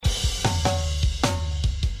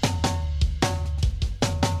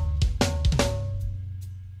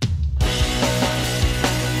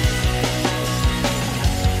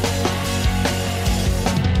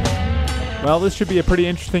Well, this should be a pretty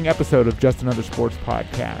interesting episode of Just Another Sports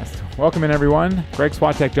Podcast. Welcome in, everyone. Greg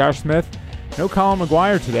Swatek, Josh Smith. No Colin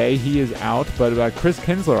McGuire today. He is out, but Chris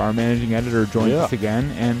Kinsler, our managing editor, joins us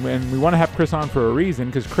again. And we want to have Chris on for a reason,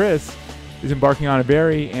 because Chris is embarking on a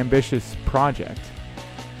very ambitious project.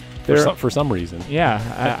 For some reason.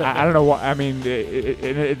 Yeah, I don't know what. I mean,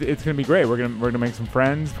 it's going to be great. We're gonna make some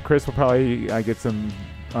friends. Chris will probably get some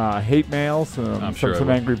hate mail, some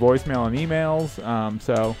angry voicemail and emails.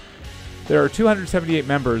 So there are 278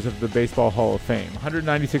 members of the Baseball Hall of Fame,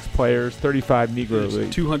 196 players, 35 Negro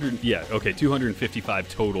League. 255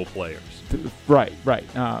 total players. Right.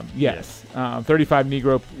 Yes. 35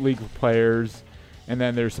 Negro League players, and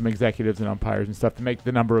then there's some executives and umpires and stuff to make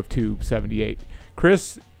the number of 278.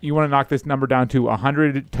 Chris, you want to knock this number down to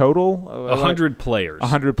 100 total? 100 players.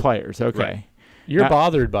 100 players, okay. Right. You're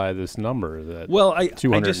bothered by this number. I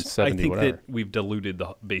 270, think whatever. that we've diluted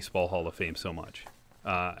the Baseball Hall of Fame so much.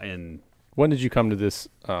 And when did you come to this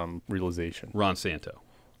realization? Ron Santo.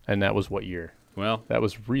 And that was what year? Well, that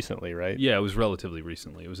was recently, right? Yeah, it was relatively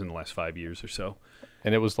recently. It was in the last 5 years or so.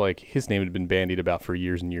 And it was like his name had been bandied about for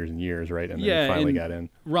years and years and years, right? And then he finally got in.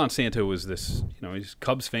 Ron Santo was this,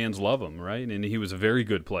 Cubs fans love him, right? And he was a very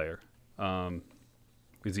good player.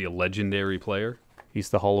 Is he a legendary player? He's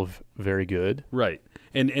the Hall of Very Good. Right.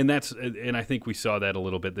 And I think we saw that a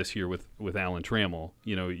little bit this year with Alan Trammell.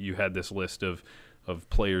 You had this list of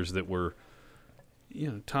players that were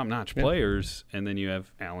top-notch players, and then you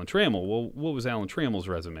have Alan Trammell. Well, what was Alan Trammell's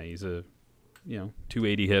resume? He's a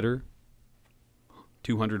 280 hitter,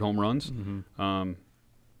 200 home runs. Mm-hmm.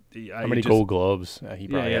 How many Gold Gloves? He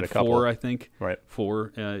probably had a couple. 4, I think. Right.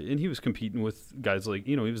 4. And he was competing with guys like,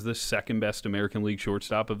 he was the second best American League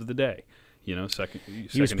shortstop of the day. Second.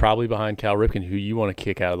 He was probably behind Cal Ripken, who you want to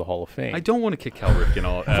kick out of the Hall of Fame. I don't want to kick Cal Ripken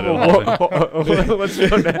out of the Hall of Fame.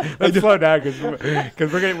 Let's slow down because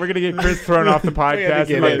we're gonna get Chris thrown off the podcast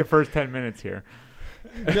in like the first 10 minutes here.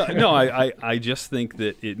 No, I just think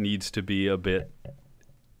that it needs to be a bit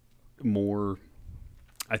more.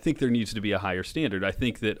 I think there needs to be a higher standard. I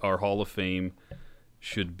think that our Hall of Fame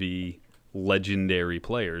should be legendary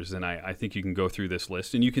players, and I think you can go through this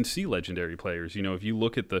list and you can see legendary players. If you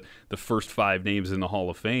look at the first 5 names in the Hall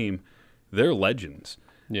of Fame, they're legends.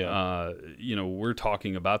 Yeah. We're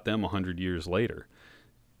talking about them 100 years later.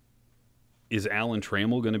 Is Alan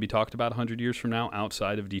Trammell going to be talked about 100 years from now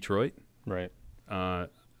outside of Detroit? Right. I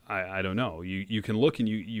don't know. You can look and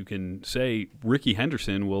you can say Ricky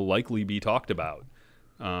Henderson will likely be talked about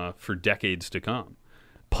for decades to come.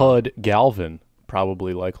 Pud Galvin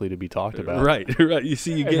probably likely to be talked about. Right. You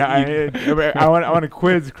see, you get. I want to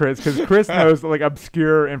quiz Chris because Chris knows like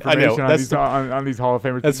obscure information on these Hall of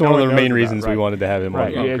Famers. That's one of the main reasons we wanted to have him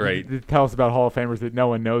on. Oh, great. To tell us about Hall of Famers that no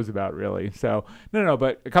one knows about, really. So no.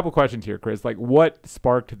 But a couple questions here, Chris. Like, what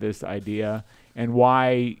sparked this idea, and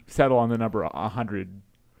why settle on the number 100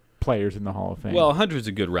 players in the Hall of Fame? Well, 100 is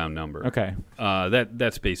a good round number. Okay.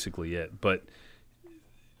 That's basically it. But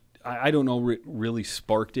I don't know really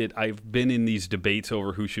sparked it. I've been in these debates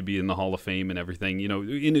over who should be in the Hall of Fame and everything.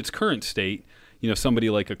 In its current state,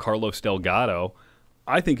 somebody like a Carlos Delgado,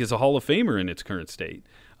 I think is a Hall of Famer in its current state.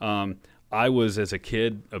 I was, as a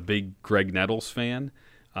kid, a big Greg Nettles fan.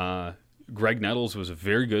 Greg Nettles was a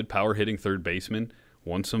very good power-hitting third baseman,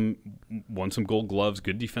 won some Gold Gloves,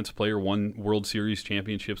 good defensive player, won World Series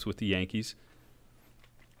championships with the Yankees.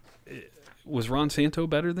 Was Ron Santo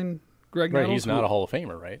better than Greg Nettles? He's not a Hall of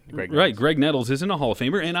Famer, right? Greg Nettles isn't a Hall of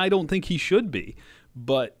Famer, and I don't think he should be.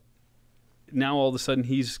 But now all of a sudden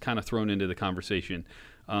he's kind of thrown into the conversation.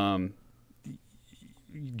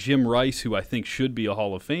 Jim Rice, who I think should be a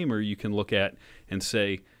Hall of Famer, you can look at and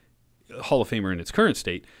say, Hall of Famer in its current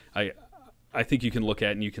state, I think you can look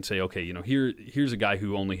at and you can say, okay, here's a guy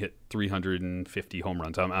who only hit 350 home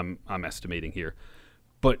runs. I'm estimating here.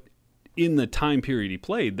 But in the time period he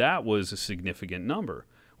played, that was a significant number.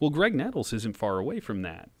 Well, Greg Nettles isn't far away from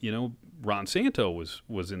that. Ron Santo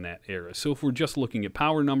was in that era. So if we're just looking at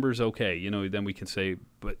power numbers, okay, then we can say,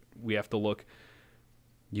 but we have to look.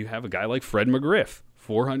 You have a guy like Fred McGriff,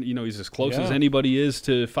 400. He's as close as anybody is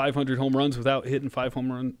to 500 home runs without hitting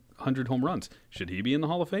 500 home runs. Should he be in the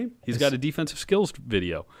Hall of Fame? He's got a defensive skills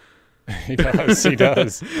video. He does.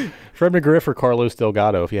 Fred McGriff or Carlos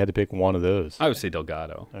Delgado, if you had to pick one of those? I would say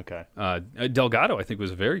Delgado. Okay. Delgado, I think,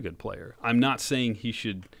 was a very good player. I'm not saying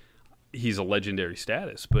he's a legendary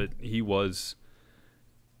status, but he was.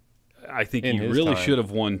 I think he really should have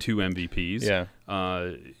won 2 MVPs. Yeah.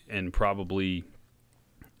 And probably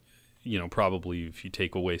if you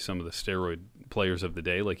take away some of the steroid players of the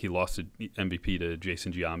day, like he lost an MVP to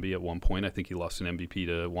Jason Giambi at one point. I think he lost an MVP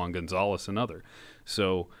to Juan Gonzalez, another.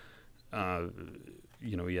 So,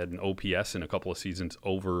 he had an OPS in a couple of seasons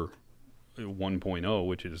over 1.0,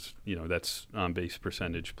 which is, that's on base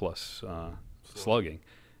percentage plus slugging.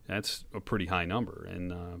 That's a pretty high number.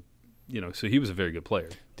 And, so he was a very good player.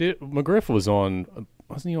 McGriff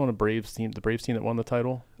wasn't he on a Braves team, the Braves team that won the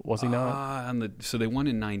title? Was he not? So they won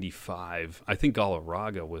in 95. I think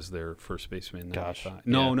Galarraga was their first baseman in 95. Gosh.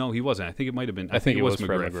 No, he wasn't. I think it might have been. I think it was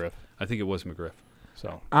McGriff. I think it was McGriff.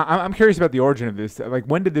 So I'm curious about the origin of this. Like,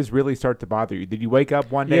 when did this really start to bother you? Did you wake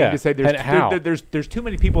up one day and just say, "There's too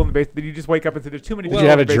many people in the base"? Did you just wake up and say, "There's too many"? Did you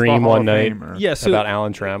have a dream one night? About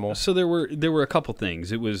Alan Trammell. So there were a couple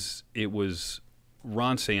things. It was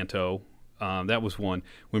Ron Santo. That was one.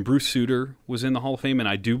 When Bruce Sutter was in the Hall of Fame, and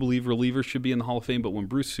I do believe relievers should be in the Hall of Fame, but when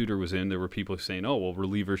Bruce Sutter was in, there were people saying, "Oh, well,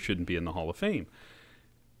 relievers shouldn't be in the Hall of Fame."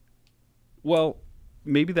 Well,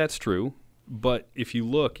 maybe that's true. But if you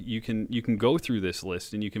look, you can go through this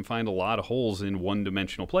list and you can find a lot of holes in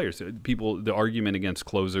one-dimensional players. The argument against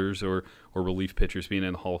closers or relief pitchers being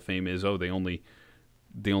in the Hall of Fame is, they're only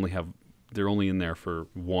in there for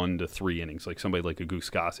 1 to 3 innings. Like somebody like a Goose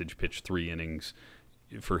Gossage pitched 3 innings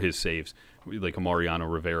for his saves, like a Mariano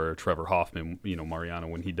Rivera or Trevor Hoffman. Mariano,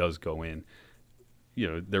 when he does go in,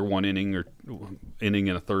 they're 1 inning or inning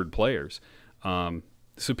and a third players.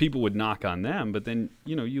 So people would knock on them, but then,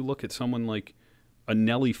 you look at someone like a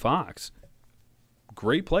Nellie Fox,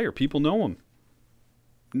 great player. People know him.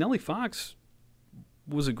 Nellie Fox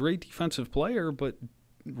was a great defensive player, but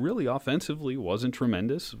really offensively wasn't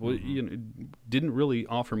tremendous. Didn't really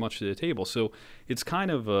offer much to the table. So it's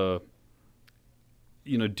kind of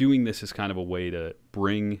doing this is kind of a way to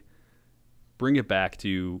bring it back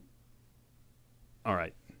to, all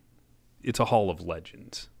right, it's a hall of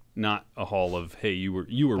legends. Not a hall of, hey, you were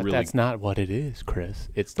really. That's not what it is, Chris.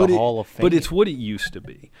 It's the Hall of Fame. But it's what it used to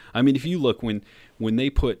be. I mean, if you look when they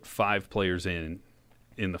put 5 players in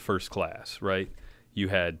the first class, right? You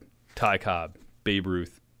had Ty Cobb, Babe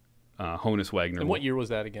Ruth, Honus Wagner. And what year was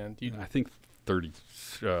that again? I think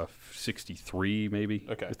 63 maybe.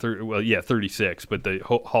 Okay. 36. But the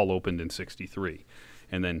hall opened in 63,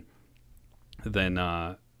 and then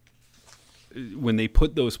when they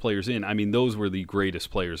put those players in, I mean, those were the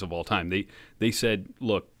greatest players of all time. They said,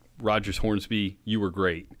 look, Rogers Hornsby, you were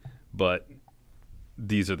great, but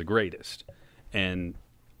these are the greatest. And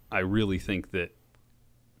I really think that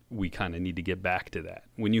we kind of need to get back to that.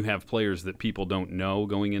 When you have players that people don't know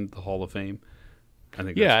going into the Hall of Fame, I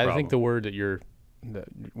think that's a problem. I think the word that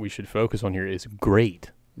we should focus on here is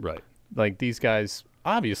great. Right. Like these guys,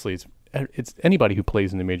 obviously it's anybody who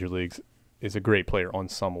plays in the major leagues is a great player on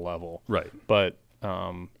some level. Right. But,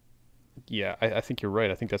 I think you're right.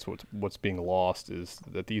 I think that's what's being lost is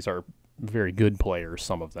that these are very good players,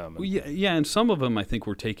 some of them. Well, yeah, and some of them I think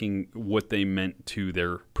were taking what they meant to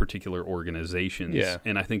their particular organizations. Yeah.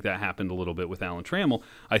 And I think that happened a little bit with Alan Trammell.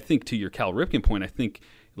 I think to your Cal Ripken point, I think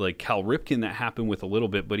like Cal Ripken that happened with a little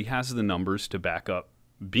bit, but he has the numbers to back up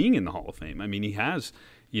being in the Hall of Fame. I mean, he has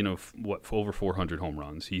over 400 home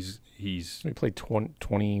runs. He played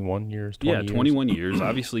 21 years. 21 years.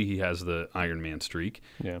 Obviously, he has the Iron Man streak.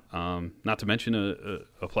 Yeah. Not to mention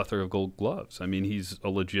a plethora of Gold Gloves. I mean, he's a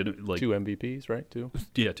legitimate 2 MVPs, right? 2.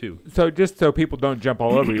 Yeah, 2. So just so people don't jump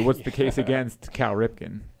all over you, what's the case against Cal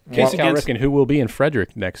Ripken? Cal Ripken, who will be in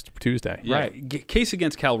Frederick next Tuesday. Yeah. Right. Case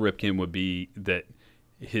against Cal Ripken would be that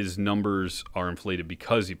his numbers are inflated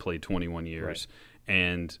because he played 21 years. Right.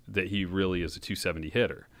 And that he really is a 270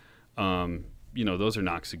 hitter. Those are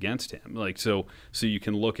knocks against him. Like so you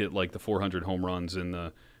can look at like the 400 home runs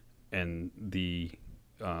and the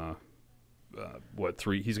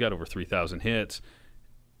he's got over 3,000 hits.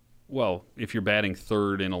 Well, if you're batting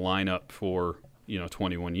third in a lineup for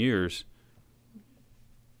 21 years,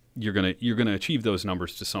 you're gonna achieve those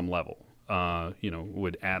numbers to some level.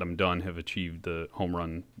 Would Adam Dunn have achieved the home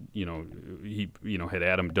run? Had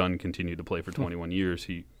Adam Dunn continued to play for 21 years,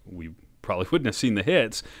 we probably wouldn't have seen the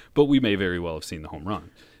hits, but we may very well have seen the home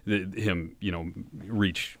run. Him,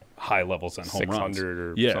 reach high levels on home runs.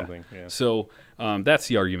 600 or something. Yeah. So that's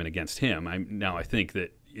the argument against him. I think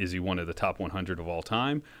that is he one of the top 100 of all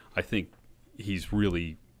time? I think he's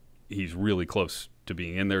really close to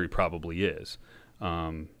being in there. He probably is.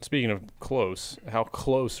 Speaking of close, how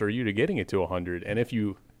close are you to getting it to 100? And if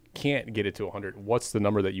you can't get it to 100, what's the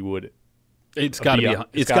number that you would? It's got to be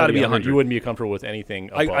 100. You wouldn't be comfortable with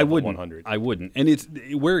anything above I wouldn't. 100. I wouldn't. And it's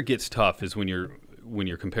where it gets tough is when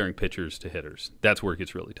you're comparing pitchers to hitters. That's where it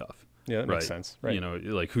gets really tough. Yeah, that makes sense. Right.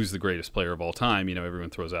 Like who's the greatest player of all time?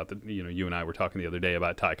 Everyone throws out that you and I were talking the other day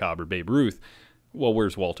about Ty Cobb or Babe Ruth. Well,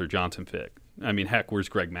 where's Walter Johnson fit? I mean, heck, where's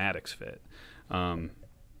Greg Maddux fit?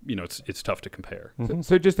 it's tough to compare.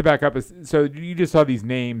 So just to back up, so you just saw these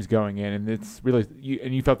names going in, and it's really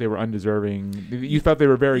you felt they were undeserving. You felt they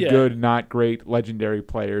were very good, not great, legendary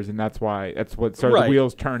players, and that's what started the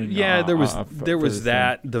wheels turning. Yeah, there was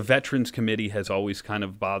that. The Veterans Committee has always kind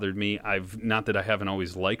of bothered me. Not that I haven't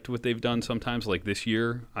always liked what they've done. Sometimes, like this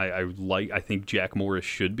year, I think Jack Morris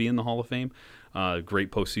should be in the Hall of Fame.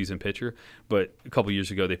 Great postseason pitcher, but a couple years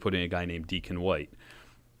ago they put in a guy named Deacon White.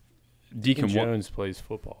 Deacon Jones plays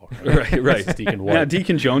football. Right. Deacon White. Now,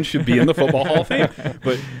 Deacon Jones should be in the Football Hall of Fame,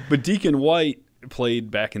 but Deacon White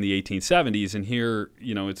played back in the 1870s, and here,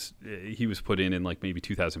 he was put in like maybe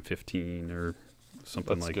 2015 or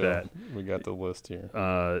something that. We got the list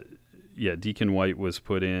here. Deacon White was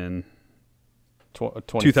put in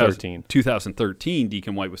 2013. 2013,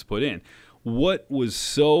 Deacon White was put in. What was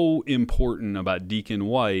so important about Deacon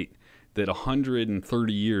White that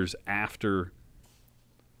 130 years after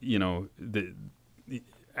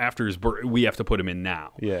after his birth, we have to put him in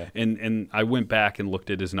now. Yeah. And I went back and looked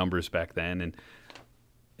at his numbers back then, and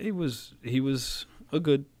he was a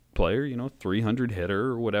good player, 300 hitter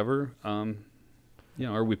or whatever.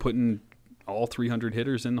 Are we putting all 300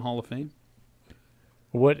 hitters in the Hall of Fame?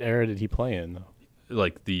 What era did he play in, though?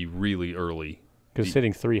 Like the really early. Because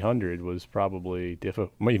hitting 300 was probably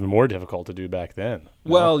even more difficult to do back then.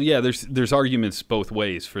 Well, yeah, there's arguments both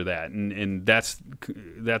ways for that, and that's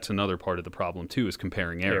another part of the problem too, is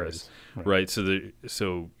comparing eras, right?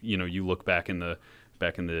 So you look back in the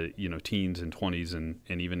teens and 20s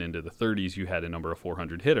and even into the 30s, you had a number of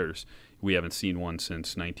 400 hitters. We haven't seen one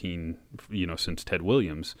since since Ted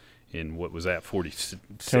Williams in what was that 46.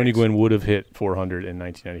 Tony Gwynn would have hit 400 in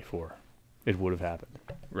 1994. It would have happened.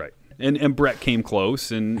 Right. And Brett came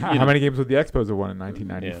close. And how many games would the Expos have won in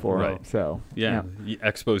 1994? Yeah, right. So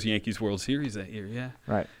Expos Yankees World Series that year. Yeah.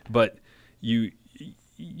 Right. But you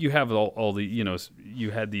have all the you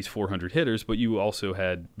had these 400 hitters, but you also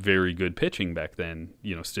had very good pitching back then.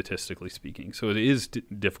 Statistically speaking, so it is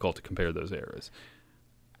difficult to compare those eras.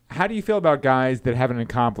 How do you feel about guys that have an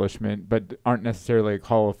accomplishment but aren't necessarily like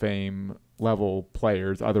Hall of Fame level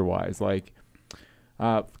players otherwise, like?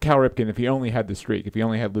 Cal Ripken, if he only had the streak, if he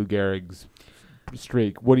only had Lou Gehrig's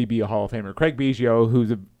streak, would he be a Hall of Famer? Craig Biggio, who's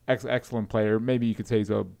an excellent player, maybe you could say he's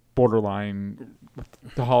a borderline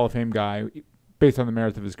the Hall of Fame guy based on the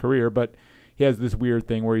merits of his career, but he has this weird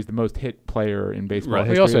thing where he's the most hit player in baseball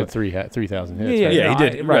history. He also had 3,000 hits. Yeah, he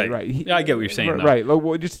did. Right. I get what you're saying. Right.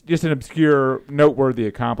 Well, just an obscure, noteworthy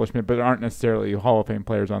accomplishment, but aren't necessarily Hall of Fame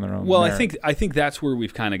players on their own. Well, merit. I think that's where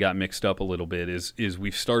we've kind of got mixed up a little bit. Is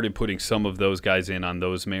we've started putting some of those guys in on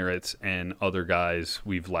those merits, and other guys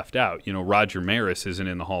we've left out. Roger Maris isn't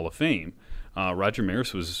in the Hall of Fame. Roger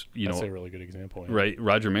Maris was, that's a really good example. Yeah. Right.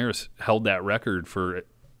 Roger Maris held that record for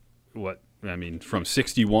from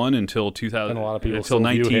 61 until 2000. And a lot of people still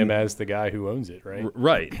view him as the guy who owns it, right?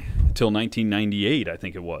 Right. Until 1998, I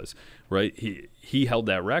think it was. Right. He held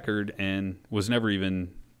that record and was never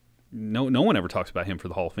even no one ever talks about him for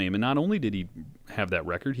the Hall of Fame. And not only did he have that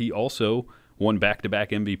record, he also won back-to-back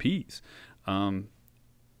MVPs.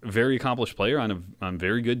 Very accomplished player on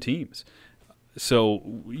very good teams. So,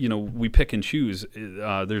 we pick and choose.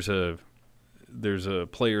 There's a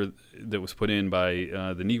player that was put in by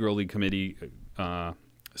the Negro League Committee,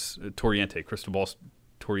 Cristobal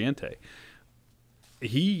Toriente.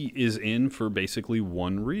 He is in for basically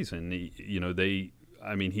one reason. He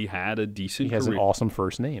had a decent career. He has an awesome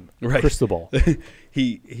first name, right? Cristobal.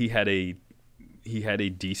 he had a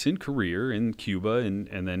decent career in Cuba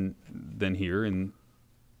and then here,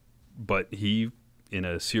 but he, in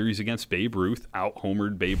a series against Babe Ruth,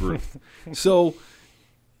 out-homered Babe Ruth. So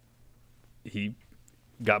he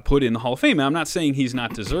got put in the Hall of Fame. I'm not saying he's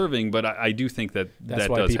not deserving, but I do think that's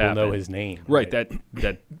why does people happen. know his name. Right. That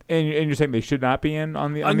and you're saying they should not be in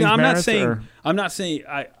on the. I'm these not merits, saying. Or? I'm not saying.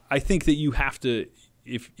 I think that you have to.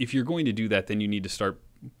 If you're going to do that, then you need to start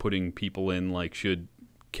putting people in. Like, should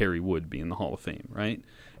Kerry Wood be in the Hall of Fame? Right.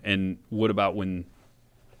 And what about when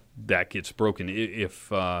that gets broken? If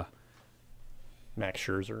Max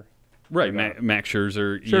Scherzer. Right, Max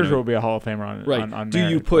Scherzer. Scherzer will be a Hall of Famer on right. on do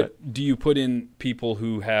merit, you put in people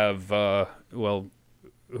who have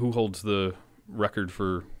who holds the record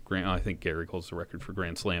for I think Gehrig holds the record for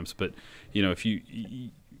Grand Slams, but if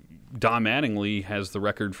Don Mattingly has the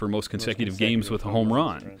record for most consecutive games with a home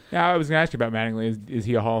run. Right. Yeah, I was going to ask you about Mattingly. Is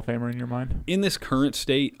he a Hall of Famer in your mind? In this current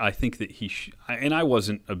state, I think that and I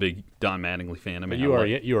wasn't a big Don Mattingly fan. But you are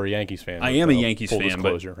a Yankees fan. I am a Yankees fan,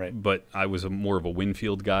 right? but I was more of a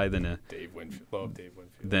Winfield guy than a Dave Winfield.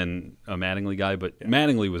 Than a Mattingly guy. But yeah.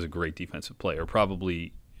 Mattingly was a great defensive player,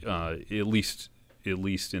 probably at least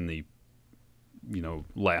in the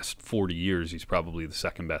last 40 years, he's probably the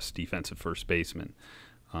second best defensive first baseman.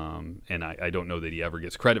 And I don't know that he ever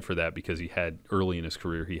gets credit for that because early in his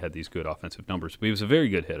career, he had these good offensive numbers. But he was a very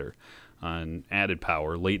good hitter on added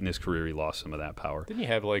power. Late in his career, he lost some of that power. Didn't he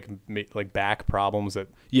have like back problems that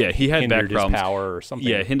he had back his problems. Power or something?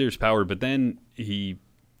 Yeah, hinders power. But then he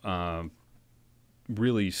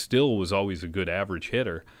really still was always a good average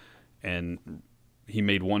hitter. And he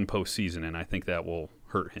made one postseason, and I think that will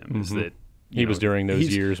hurt him. Is that he was during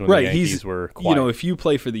those years when the Yankees were quiet. If you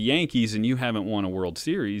play for the Yankees and you haven't won a World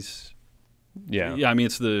Series, I mean,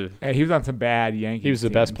 it's the he was on some bad Yankees. He was the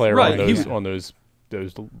best player on those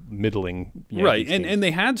middling Yankees right, teams. and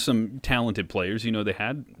they had some talented players. They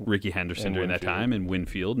had Ricky Henderson during that time, and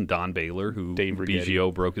Winfield and Don Baylor, who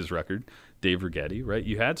Biggio broke his record. Dave Righetti, right?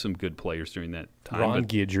 You had some good players during that time. Ron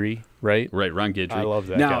Guidry, right? Right, Ron Guidry. I love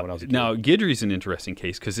that guy when I was a kid. Now, Guidry's an interesting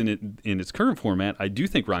case because in its current format, I do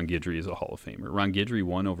think Ron Guidry is a Hall of Famer. Ron Guidry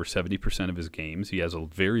won over 70% of his games. He has a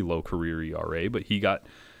very low career ERA, but he got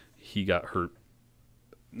hurt.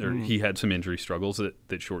 He had some injury struggles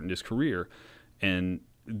that shortened his career. And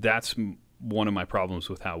that's one of my problems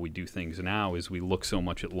with how we do things now is we look so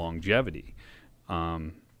much at longevity.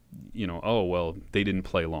 They didn't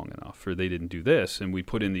play long enough or they didn't do this. And we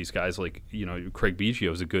put in these guys like, Craig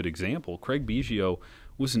Biggio is a good example. Craig Biggio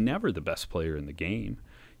was never the best player in the game.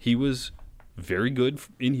 He was very good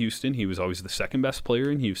in Houston. He was always the second best player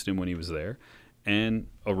in Houston when he was there and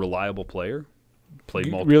a reliable player.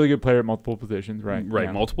 Played really good player at multiple positions, right? Right,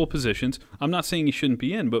 yeah. Multiple positions. I'm not saying he shouldn't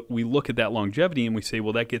be in, but we look at that longevity and we say,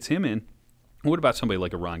 well, that gets him in. What about somebody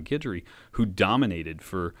like a Ron Guidry who dominated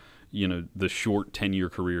for the short 10-year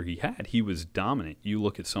career he had? He was dominant. You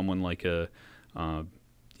look at someone like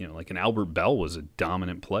like an Albert Bell was a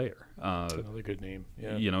dominant player. That's another good name.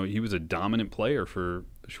 Yeah. He was a dominant player for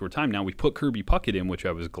a short time. Now we put Kirby Puckett in, which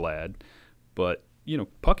I was glad, but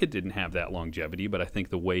Puckett didn't have that longevity, but I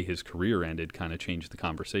think the way his career ended kind of changed the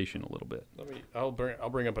conversation a little bit. I'll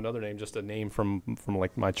bring up another name, just a name from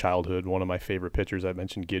like my childhood. One of my favorite pitchers. I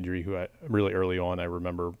mentioned Guidry, who really early on I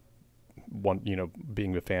remember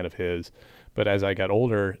being a fan of his. But as I got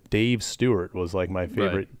older, Dave Stewart was like my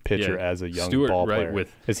favorite pitcher as a young ball player. Right,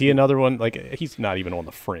 is he another one? Like he's not even on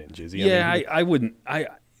the fringe, is he? Yeah, I wouldn't.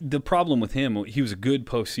 The problem with him, he was a good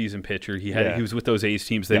postseason pitcher. He was with those A's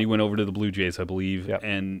teams. Then he went over to the Blue Jays, I believe. Yep.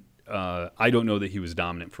 And I don't know that he was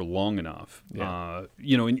dominant for long enough. Yeah.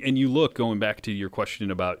 And you look, going back to your question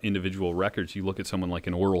about individual records, you look at someone like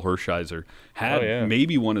an Orel Hershiser, had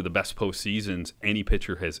maybe one of the best postseasons any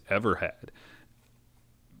pitcher has ever had.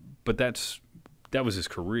 But that was his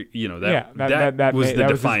career. That was the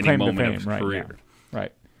defining moment of his career. Yeah.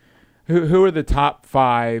 Right. Who are the top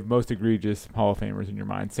 5 most egregious Hall of Famers in your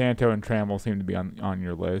mind? Santo and Trammell seem to be on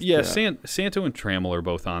your list. Yeah, Santo and Trammell are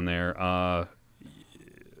both on there.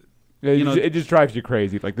 It just drives you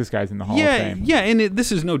crazy. Like, this guy's in the Hall of Fame. Yeah, and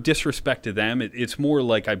this is no disrespect to them. It's more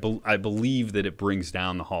like I believe that it brings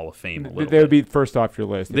down the Hall of Fame a little bit. They would be first off your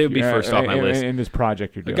list. They would be first off my list. In this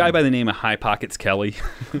project you're doing. A guy by the name of High Pockets Kelly.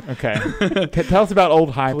 Okay. Tell us about old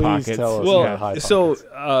High Pockets. Tell us about High Pockets.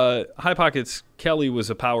 So High Pockets Kelly was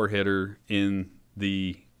a power hitter in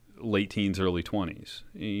the late teens, early 20s.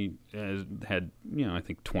 He had, I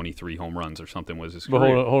think 23 home runs or something was his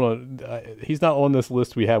career. But hold on. He's not on this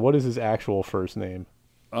list we have. What is his actual first name?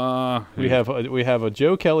 We have a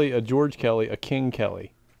Joe Kelly, a George Kelly, a King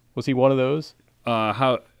Kelly. Was he one of those?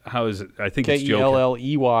 How is it? I think it's Joe Kelley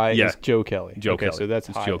is Joe Kelly. Joe Kelly. So that's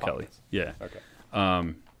Joe Kelly. Yeah. Okay.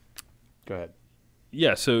 Go ahead.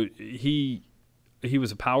 Yeah. So he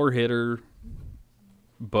was a power hitter,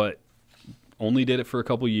 but only did it for a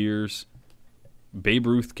couple years. Babe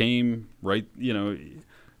Ruth came right,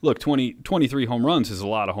 look, 23 home runs is a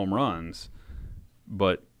lot of home runs,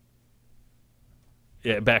 but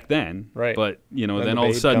back then, right? But then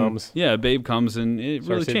all of a sudden, Babe comes and it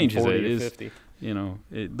really changes it. It is, 50.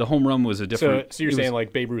 The home run was a different. So you're saying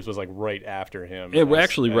like Babe Ruth was like right after him? It was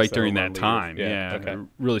actually right during that time. Yeah. Okay.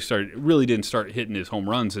 Really didn't start hitting his home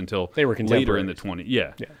runs until they were later in the 20s.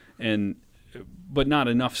 Yeah. But not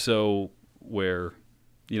enough so where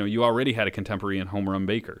you already had a contemporary in Home Run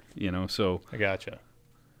Baker, so I gotcha.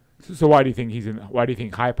 So why do you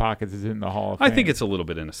think High Pockets is in the Hall of Fame? I think it's a little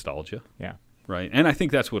bit of nostalgia. Yeah. Right. And I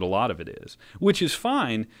think that's what a lot of it is, which is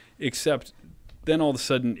fine, except then all of a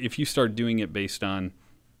sudden if you start doing it based on,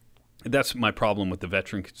 that's my problem with the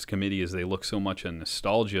Veterans Committee, is they look so much on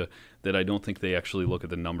nostalgia that I don't think they actually look at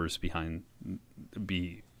the numbers behind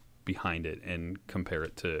it and compare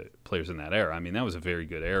it to players in that era. I mean, that was a very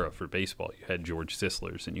good era for baseball. You had George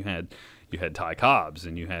Sislers and you had Ty Cobbs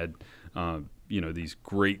and you had these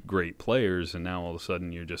great players, and now all of a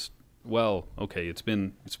sudden you're just well, okay, it's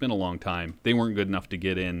been a long time. They weren't good enough to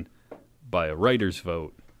get in by a writer's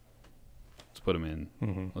vote. Let's put them in.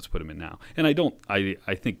 Mm-hmm. Let's put them in now. And I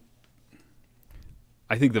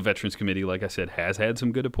think the Veterans Committee, like I said, has had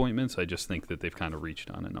some good appointments. I just think that they've kind of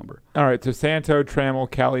reached on a number. All right, so Santo,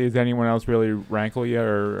 Trammell, Kelly, is anyone else really rankle you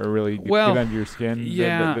or really get under your skin?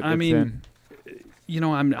 Yeah, I mean,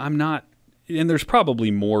 I'm not, and there's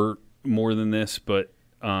probably more than this, but,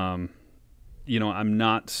 I'm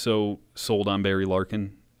not so sold on Barry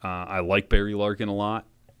Larkin. I like Barry Larkin a lot.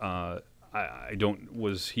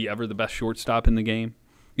 Was he ever the best shortstop in the game?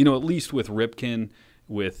 At least with Ripken,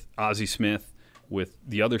 with Ozzie Smith, with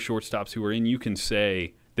the other shortstops who were in, you can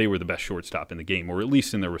say they were the best shortstop in the game, or at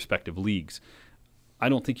least in their respective leagues. I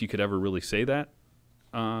don't think you could ever really say that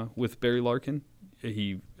with Barry Larkin.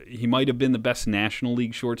 He might have been the best National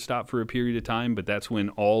League shortstop for a period of time, but that's when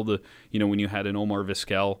when you had an Omar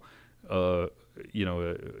Vizquel,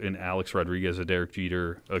 an Alex Rodriguez, a Derek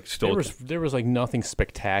Jeter. There was like nothing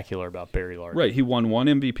spectacular about Barry Larkin. Right. He won one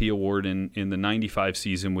MVP award in the 95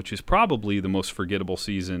 season, which is probably the most forgettable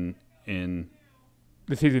season in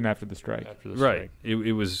the season after the strike. Right.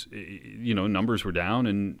 It was, numbers were down,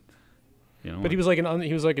 and But he was like an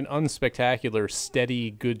unspectacular,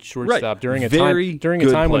 steady, good shortstop right. during a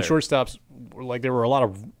time when shortstops there were a lot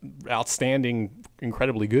of outstanding,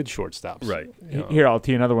 incredibly good shortstops. Right. Here, I'll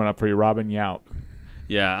tee another one up for you, Robin Yount.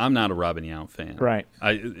 Yeah, I'm not a Robin Yount fan. Right.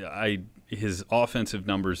 His offensive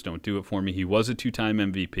numbers don't do it for me. He was a 2-time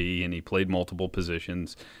MVP, and he played multiple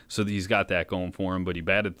positions, so he's got that going for him. But he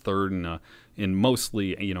batted third in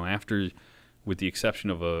mostly, after, with the exception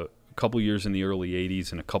of a couple years in the early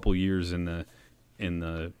 80s and a couple years in the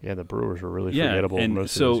the Brewers were really forgettable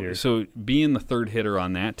most of those years. So being the third hitter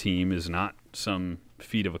on that team is not some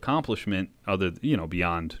feat of accomplishment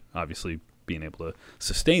beyond obviously being able to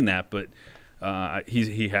sustain that, but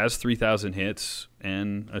he has 3,000 hits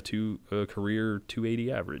and a career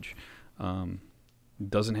 280 average.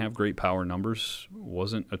 Doesn't have great power numbers.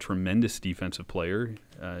 Wasn't a tremendous defensive player.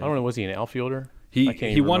 I don't know. Was he an outfielder?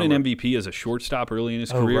 He won an MVP as a shortstop early in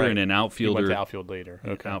his career, and an outfielder. He went to outfield later.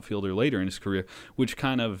 Okay. Outfielder later in his career, which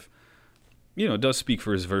kind of, does speak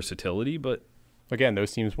for his versatility. But again,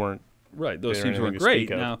 those teams weren't. Right, those teams weren't great.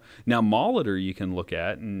 Now Molitor you can look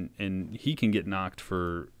at, and he can get knocked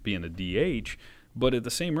for being a DH, but at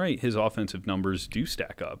the same rate, his offensive numbers do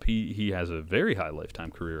stack up. He has a very high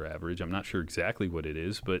lifetime career average. I'm not sure exactly what it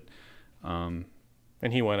is, but and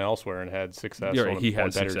he went elsewhere and had success on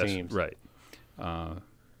better teams. Right.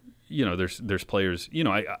 There's players.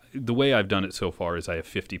 The way I've done it so far is I have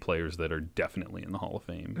 50 players that are definitely in the Hall of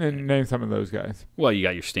Fame. And name some of those guys. Well, you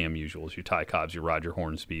got your Stam Usuals, your Ty Cobbs, your Roger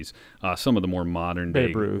Hornsbys, some of the more modern day.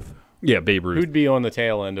 Babe Ruth. Yeah, Babe Ruth. Who'd be on the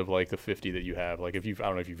tail end of like the 50 that you have? Like I don't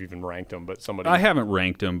know if you've even ranked them, but somebody. I haven't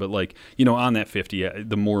ranked them, but on that 50,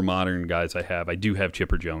 the more modern guys I do have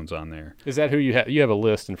Chipper Jones on there. Is that who you have? You have a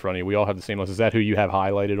list in front of you. We all have the same list. Is that who you have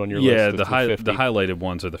highlighted on your list? Yeah, the highlighted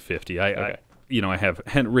ones are the 50. Okay. I have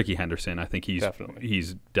Ricky Henderson. I think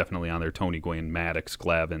he's definitely on there. Tony Gwynn, Maddox,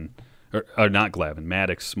 Glavine, or not Glavine,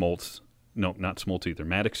 Maddox, Smoltz. No, not Smoltz either.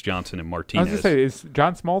 Maddox, Johnson, and Martinez. I was going to say, is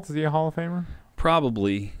John Smoltz, is he a Hall of Famer?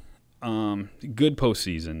 Probably. Good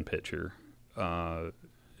postseason pitcher.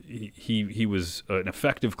 He was an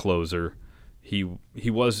effective closer. He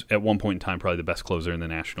was at one point in time probably the best closer in the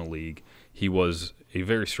National League. He was a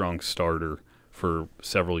very strong starter for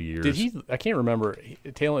several years. Did he? I can't remember.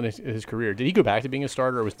 Tail end of his career, did he go back to being a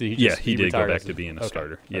starter, or did he? He did go back to being a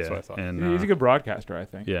starter. That's what I thought. And he's a good broadcaster, I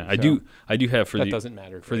think. Yeah, I do have for that doesn't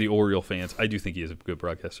matter for the Oriole fans. I do think he is a good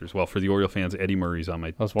broadcaster as well. For the Oriole fans, Eddie Murray's on my.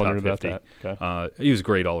 I was wondering top 50. about that. Okay. He was a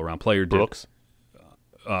great all around player. Brooks.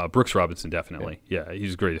 Brooks Robinson, definitely. Yeah,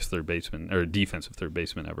 he's the greatest third baseman or defensive third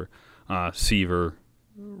baseman ever. Seaver,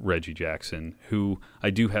 Reggie Jackson, who I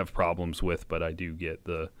do have problems with, but I do get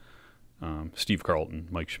the. Steve Carlton,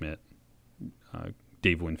 Mike Schmidt,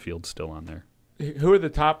 Dave Winfield still on there. Who are the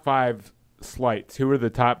top 5 slights? Who are the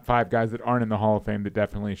top 5 guys that aren't in the Hall of Fame that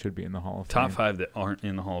definitely should be in the Hall of Fame? Top 5 that aren't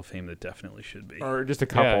in the Hall of Fame that definitely should be. Or just a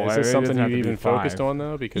couple. Yeah, is this something you've even focused on,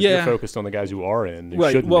 though? Because you're focused on the guys who are in.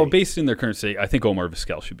 Right. Well, based in their current state, I think Omar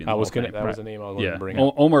Vizquel should be in the Hall of Fame. That was the name I was going to bring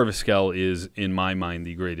up. Omar Vizquel is, in my mind,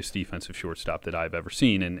 the greatest defensive shortstop that I've ever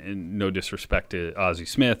seen. And no disrespect to Ozzie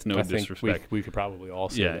Smith, disrespect. We could probably all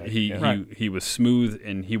say that. He was smooth,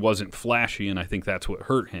 and he wasn't flashy, and I think that's what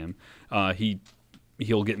hurt him.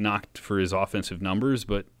 He'll get knocked for his offensive numbers,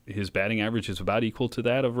 but his batting average is about equal to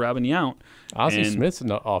that of Robin Yount. Ozzie Smith's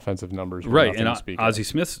offensive numbers were right, and Ozzie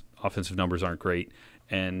Smith's offensive numbers aren't great,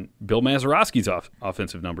 and Bill Mazeroski's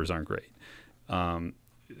offensive numbers aren't great.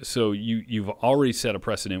 So you've already set a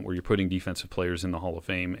precedent where you're putting defensive players in the Hall of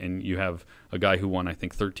Fame, and you have a guy who won, I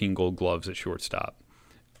think, 13 Gold Gloves at shortstop.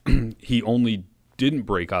 He only didn't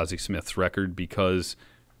break Ozzie Smith's record because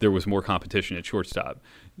there was more competition at shortstop.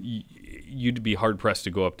 You'd be hard-pressed to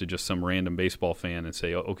go up to just some random baseball fan and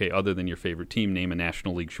say, okay, other than your favorite team, name a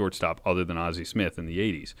National League shortstop other than Ozzie Smith in the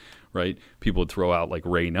 80s, right? People would throw out like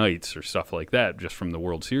Ray Knights or stuff like that just from the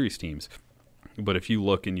World Series teams. But if you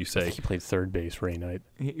look and you say... He played third base, Ray Knight.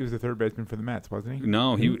 He was the third baseman for the Mets, wasn't he?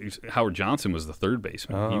 No, Howard Johnson was the third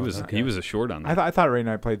baseman. He was a short on that. I thought Ray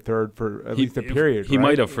Knight played third for at least a period, He right?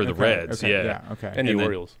 might have for the Reds, yeah. And the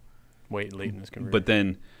Orioles. Late in his career.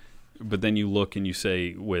 But then you look and you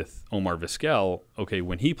say with Omar Vizquel, okay,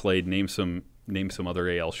 when he played, name some other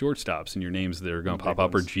AL shortstops, and your names that are going to pop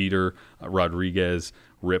up are Jeter, Rodriguez,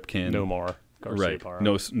 Ripken, Nomar Garciaparra.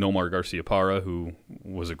 Nomar Garciaparra, who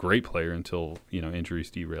was a great player until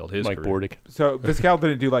injuries derailed his career. Bordick. So Vizquel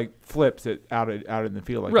didn't do like flips out in the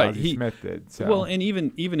field like Ozzie Smith did. So. Well, and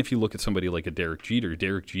even if you look at somebody like a Derek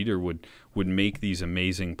Jeter would make these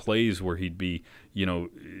amazing plays where he'd be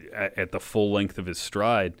at the full length of his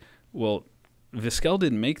stride. Well, Vizquel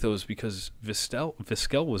didn't make those because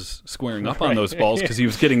Vizquel was squaring up on those balls because he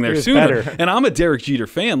was getting there sooner. Better. And I'm a Derek Jeter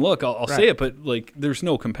fan. Look, I'll say it, but like, there's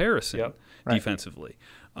no comparison defensively.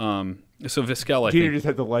 So Vizquel, I think Jeter just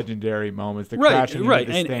had the legendary moments, the crashing into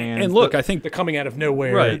the stands, and look, I think the coming out of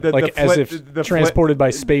nowhere, right? As if transported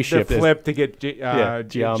by spaceship. The flip to get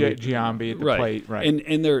Giambi at the plate, right?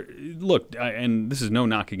 And there, look, and this is no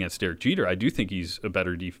knock against Derek Jeter. I do think he's a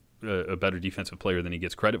better defensive player than he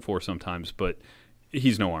gets credit for sometimes, but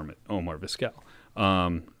he's no Omar Vizquel.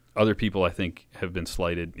 Other people, I think, have been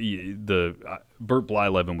slighted. Bert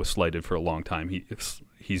Blyleven was slighted for a long time.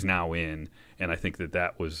 He's now in, and I think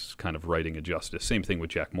that was kind of writing a justice. Same thing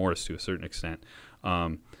with Jack Morris to a certain extent.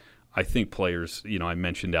 I think players, I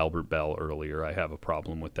mentioned Albert Bell earlier. I have a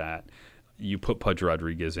problem with that. You put Pudge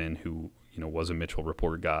Rodriguez in, who was a Mitchell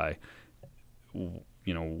Report guy.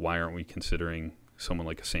 Why aren't we considering someone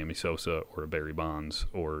like a Sammy Sosa or a Barry Bonds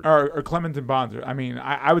or Clemens and Bonds? I mean,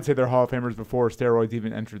 I would say they're Hall of Famers before steroids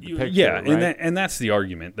even entered the picture. Yeah, right? and that's the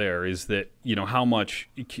argument there is that how much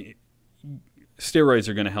steroids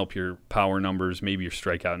are going to help your power numbers, maybe your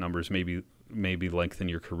strikeout numbers, maybe lengthen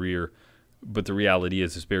your career. But the reality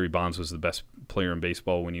is Barry Bonds was the best player in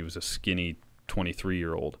baseball when he was a skinny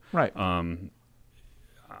 23-year-old. Right.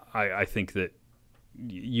 I think that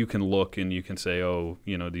you can look and you can say,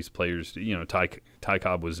 these players, Ty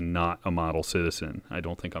Cobb was not a model citizen. I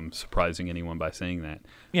don't think I'm surprising anyone by saying that.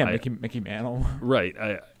 Yeah, Mickey Mantle. Right.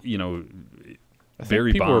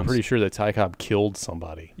 Barry people Bonds. Are pretty sure that Ty Cobb killed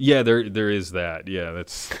somebody. Yeah, there is that. Yeah,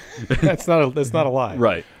 that's that's not a lie.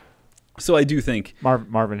 Right. So I do think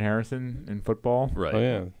Marvin Harrison in football. Right. Oh,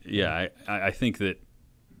 yeah. Yeah, I think that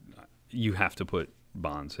you have to put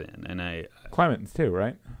Bonds in, and Clemens too,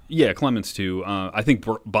 right? Yeah, Clemens too. I think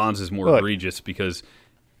Bonds is more egregious because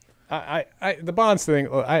the Bonds thing.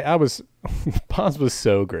 Bonds was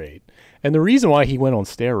so great, and the reason why he went on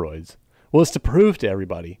steroids was to prove to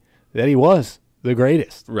everybody that he was the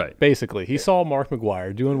greatest. Right. Basically, he saw Mark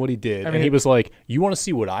McGwire doing what he did, and he was like, "You want to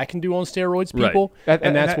see what I can do on steroids, people?" Right.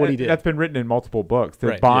 And that's what he did. That's been written in multiple books.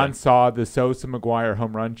 That Bonds saw the Sosa McGwire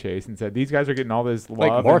home run chase and said, "These guys are getting all this love."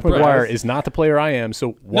 Like Mark McGwire is not the player I am,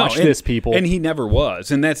 so watch this, people. And he never was,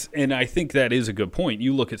 and I think that is a good point.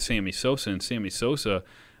 You look at Sammy Sosa, and Sammy Sosa,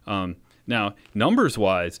 now numbers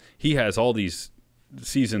wise, he has all these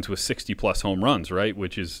seasons with 60+ home runs, right,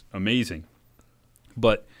 which is amazing,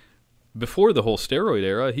 but before the whole steroid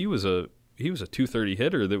era, he was a 230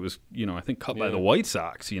 hitter that was I think cut by the White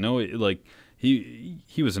Sox. He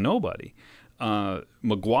was a nobody.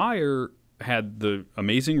 McGwire had the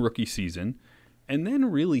amazing rookie season, and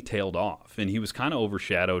then really tailed off, and he was kind of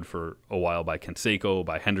overshadowed for a while by Canseco,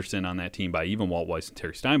 by Henderson on that team, by even Walt Weiss and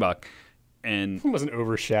Terry Steinbach. And he wasn't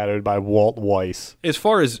overshadowed by Walt Weiss. As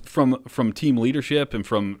far as from team leadership and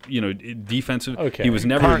from defensive, he was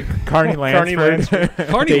never Carney Lansford.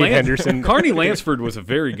 Carney Lansford was a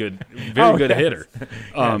very good hitter.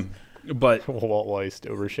 But Walt Weiss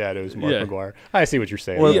overshadows Mark McGwire. I see what you're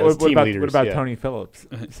saying. What about Tony Phillips?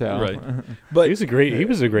 Right, but he was a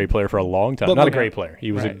great player for a long time. Not a great player.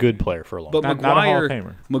 He was a good player for a long time. But not a Hall of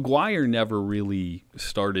Famer. McGwire never really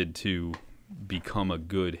started to become a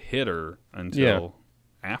good hitter until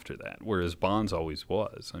after that, whereas Bonds always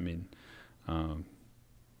was. I mean,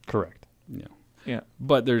 correct. Yeah.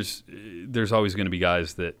 But there's always going to be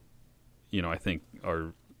guys that, I think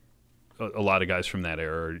are a lot of guys from that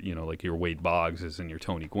era. Like your Wade Boggses and your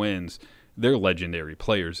Tony Gwynns. They're legendary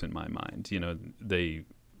players in my mind.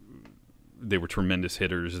 they were tremendous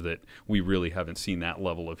hitters that we really haven't seen that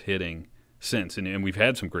level of hitting since. And we've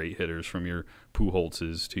had some great hitters, from your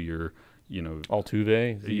Pujols to your,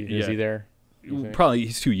 Altuve. Is he there? Probably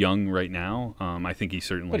he's too young right now. I think he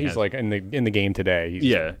certainly. But he's like in the game today.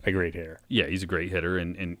 He's a great hitter. Yeah, he's a great hitter,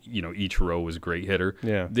 and Ichiro was a great hitter.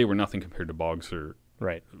 Yeah, they were nothing compared to Boggs or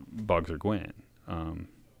Gwynn.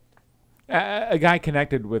 A guy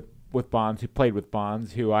connected with Bonds, who played with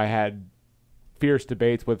Bonds, who I had fierce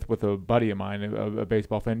debates with a buddy of mine, a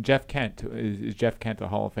baseball fan. Jeff Kent. Is Jeff Kent a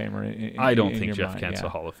Hall of Famer? I don't think Jeff Kent's a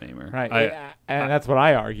Hall of Famer. Right, and that's what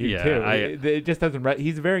I argue too. It just doesn't.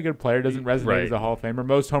 He's a very good player. Doesn't resonate as a Hall of Famer.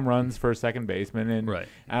 Most home runs for a second baseman, and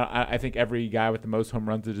I think every guy with the most home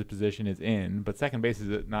runs at his position is in. But second base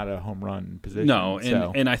is not a home run position. No,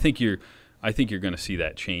 and I think you're going to see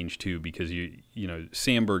that change too, because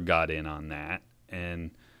Sandberg got in on that, and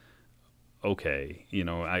okay,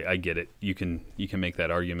 I get it. You can make that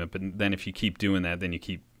argument, but then if you keep doing that, then you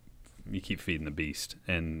keep feeding the beast.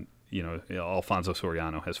 And Alfonso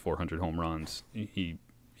Soriano has 400 home runs. He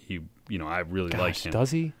I really like him. Does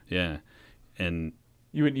he? Yeah, and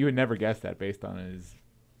you would never guess that based on his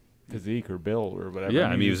physique or build or whatever. Yeah,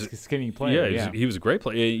 I mean, he was a skinny player. Yeah, he was a great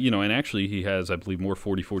player. And actually he has, I believe, more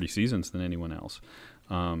 40-40 seasons than anyone else.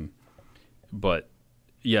 But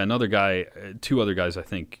yeah, another guy, two other guys, I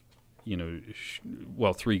think.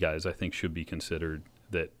 Three guys I think should be considered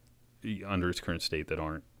that under its current state that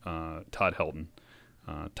aren't. Todd Helton.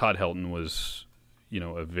 Todd Helton was,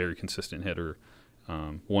 a very consistent hitter,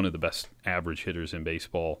 one of the best average hitters in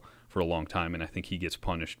baseball for a long time, and I think he gets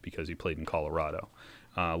punished because he played in Colorado.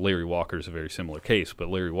 Larry Walker is a very similar case, but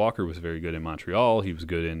Larry Walker was very good in Montreal. He was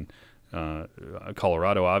good in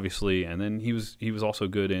Colorado, obviously, and then he was also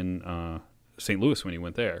good in St. Louis when he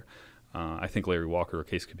went there. I think Larry Walker, a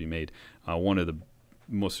case could be made. One of the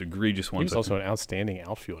most egregious ones. He was also an outstanding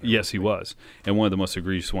outfielder. Yes, he was. And one of the most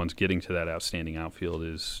egregious ones getting to that outstanding outfield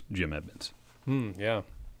is Jim Edmonds. Yeah.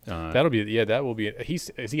 That will be.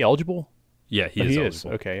 Is he eligible? Yeah, he is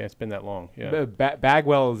eligible. Okay, it's been that long. Yeah.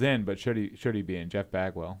 Bagwell is in, but should he be in? Jeff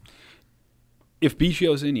Bagwell. If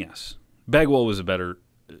Biggio's in, yes. Bagwell was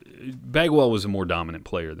a more dominant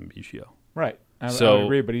player than Biggio. Right. I would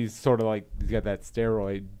agree, but he's sort of like he's got that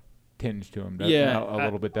steroid tinge to him, a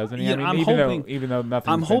little bit, doesn't he? Even though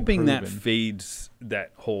nothing. I'm hoping that fades.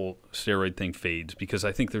 That whole steroid thing fades, because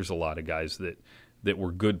I think there's a lot of guys that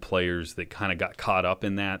were good players that kind of got caught up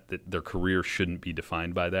in that their career shouldn't be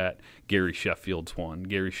defined by that. Gary Sheffield's one.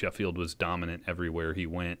 Gary Sheffield was dominant everywhere he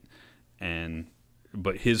went,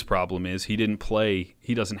 but his problem is he didn't play.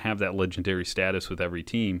 He doesn't have that legendary status with every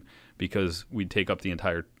team, because we'd take up the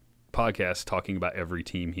entire podcast talking about every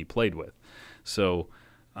team he played with. So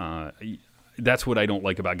that's what I don't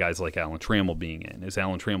like about guys like Alan Trammell being in. Is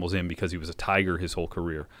Alan Trammell's in because he was a Tiger his whole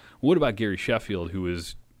career. What about Gary Sheffield, who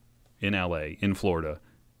was in L.A., in Florida,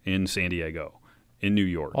 in San Diego, in New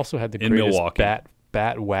York, also had the greatest Milwaukee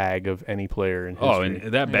bat wag of any player in history. Oh,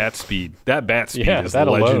 and that bat speed is that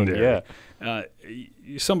legendary. Alone,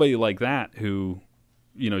 somebody like that who,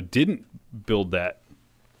 didn't build that,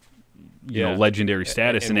 legendary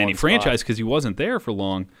status in any franchise because he wasn't there for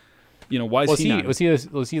long. Why is he not?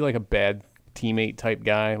 Was he like a bad teammate type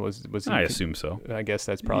guy? Was he? I assume so. I guess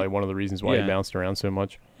that's probably one of the reasons why he bounced around so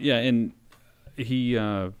much. Yeah, and he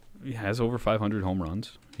has over 500 home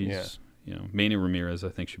runs. He's Manny Ramirez I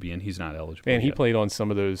think should be in. He's not eligible. And he played on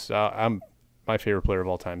some of those. My favorite player of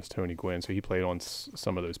all time is Tony Gwynn, so he played on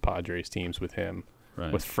some of those Padres teams with him,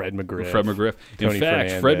 with Fred McGriff. In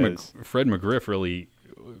fact, Fred McGriff really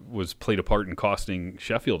played a part in costing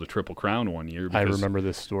Sheffield a Triple Crown one year. I remember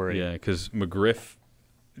this story. Yeah, because McGriff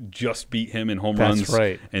just beat him in home runs,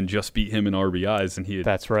 and just beat him in RBIs, and he had,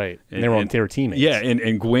 that's right. And they were teammates. Yeah,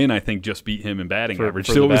 and Gwynn I think just beat him in batting average.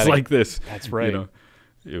 So it was like this. That's right.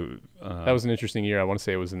 That was an interesting year. I want to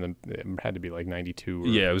say it had to be like 92. Or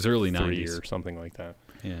it was early 90s or something like that.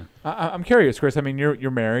 Yeah. I'm curious, Chris. I mean,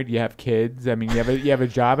 you're married. You have kids. I mean, you have a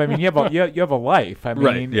job. I mean, you have a life. I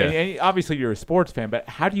mean, and obviously you're a sports fan. But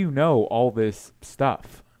how do you know all this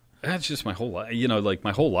stuff? That's just my whole life. Like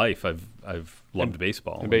my whole life, I've loved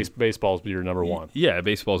baseball. And baseball's your number one. Yeah,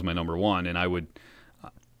 baseball's my number one, and I've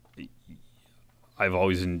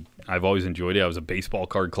always enjoyed it. I was a baseball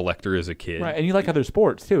card collector as a kid. Right, and you like other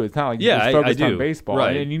sports too. It's not like you're just focused on baseball.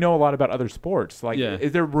 Right. And you know a lot about other sports. Like,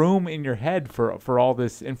 is there room in your head for all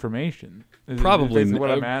this information? Probably is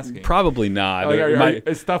what I'm asking. Probably not.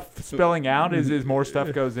 Is stuff spilling out? Is more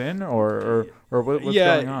stuff goes in, or what's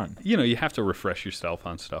going on? You have to refresh yourself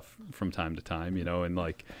on stuff from time to time. And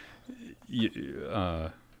like,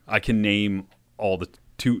 I can name all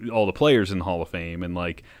the players in the Hall of Fame, and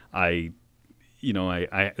like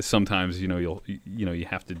I sometimes you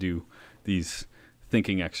have to do these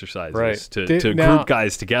thinking exercises right. to group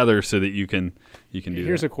guys together so that you can do.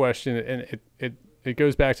 Here's a question, and it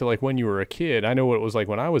goes back to like when you were a kid. I know what it was like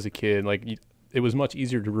when I was a kid. Like it was much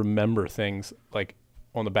easier to remember things like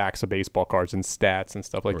on the backs of baseball cards and stats and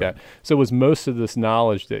stuff like that. So was most of this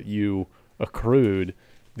knowledge that you accrued,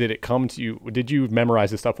 did it come to you? Did you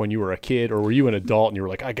memorize this stuff when you were a kid, or were you an adult and you were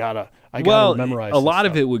like, I gotta memorize? A lot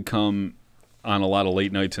of it would come on a lot of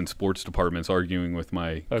late nights in sports departments arguing with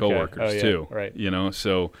my coworkers too. Right. So deadline.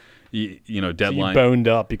 So you boned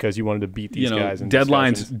up because you wanted to beat these guys.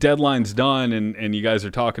 Deadline's done, and you guys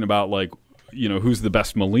are talking about like, who's the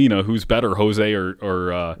best Molina, who's better, Jose or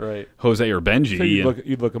Jose or Benji. So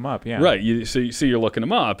you'd look them up, yeah. Right. So you're looking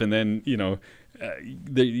them up, and then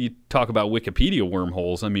you talk about Wikipedia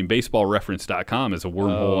wormholes. I mean, baseballreference.com is a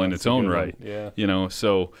wormhole in its own right. Yeah.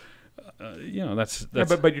 So. That's yeah,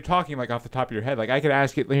 but you're talking like off the top of your head. Like I could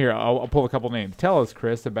ask it here. I'll pull a couple names. Tell us,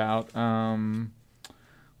 Chris, about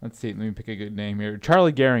let's see. Let me pick a good name here.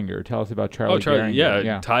 Charlie Gehringer. Tell us about Charlie Gehringer.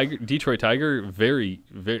 Yeah. Tiger, Detroit Tiger. Very,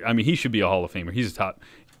 very. I mean, he should be a Hall of Famer. He's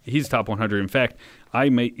top 100. In fact, I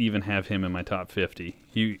may even have him in my top 50.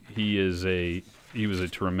 He was a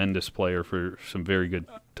tremendous player for some very good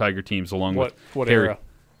Tiger teams, along with Harry, era?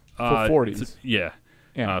 For 40s. Yeah.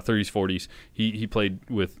 30s, 40s. He played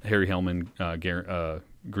with Harry Hellman,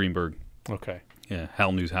 Greenberg. Okay. Yeah,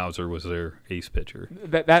 Hal Newshauser was their ace pitcher.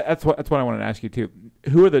 That's what I wanted to ask you too.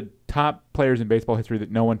 Who are the top players in baseball history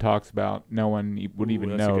that no one talks about? No one would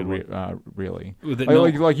even know really.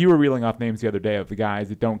 Like you were reeling off names the other day of the guys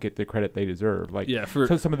that don't get the credit they deserve. Like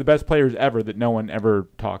so some of the best players ever that no one ever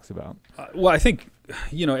talks about. Well, I think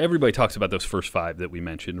everybody talks about those first five that we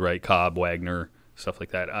mentioned, right? Cobb, Wagner. Stuff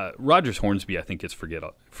like that. Rogers Hornsby, I think, gets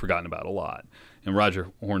forgotten about a lot. And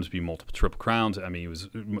Roger Hornsby, multiple Triple Crowns. I mean,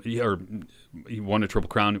 he won a Triple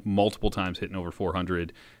Crown multiple times, hitting over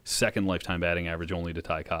 400. Second lifetime batting average only to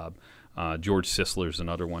Ty Cobb. George Sisler's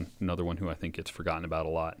another one who I think gets forgotten about a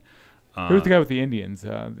lot. Who's the guy with the Indians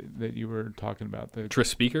that you were talking about? Tris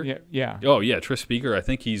Speaker? Yeah. Oh, yeah, Tris Speaker. I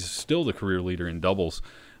think he's still the career leader in doubles.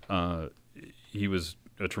 He was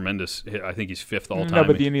a tremendous hit. I think he's fifth all time. No,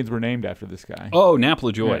 but the Indians were named after this guy. Oh, Nap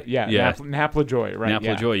Lajoie. Yeah. Nap Lajoie, right. Nap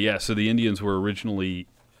Lajoie, yeah. So the Indians were originally,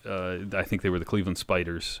 I think they were the Cleveland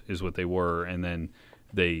Spiders is what they were, and then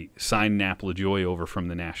they signed Nap Lajoie over from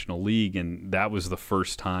the National League, and that was the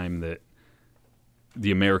first time that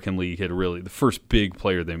the American League had the first big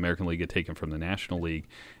player the American League had taken from the National League,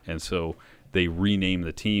 and so they renamed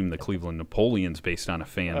the team the Cleveland Napoleons based on a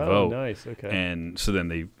fan vote. Oh, nice. Okay. And so then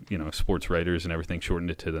they, sports writers and everything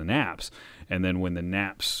shortened it to the Naps. And then when when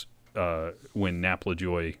Nap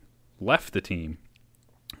Lajoie left the team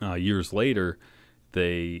years later,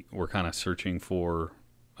 they were kind of searching for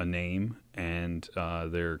a name, and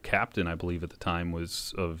their captain, I believe at the time,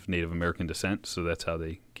 was of Native American descent. So that's how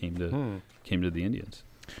they came to the Indians.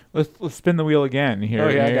 Let's spin the wheel again here. Oh,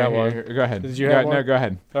 yeah, I got one. Go ahead. Did you have one? No, go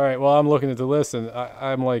ahead. All right. Well, I'm looking at the list, and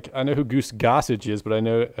I'm like, I know who Goose Gossage is, but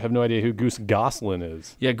I have no idea who Goose Goslin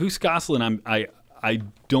is. Yeah, Goose Goslin, I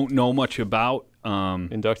don't know much about.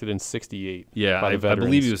 Inducted in '68. Yeah, I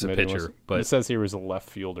believe he was a pitcher, but it says he was a left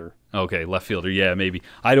fielder. Okay, left fielder. Yeah, maybe.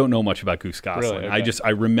 I don't know much about Goose Goslin. Really? Okay. I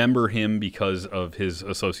remember him because of his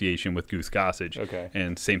association with Goose Gossage. Okay.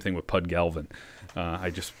 And same thing with Pud Galvin. I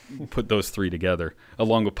just put those three together,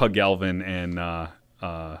 along with Pud Galvin and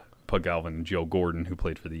Joe Gordon, who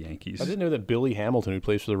played for the Yankees. I didn't know that Billy Hamilton, who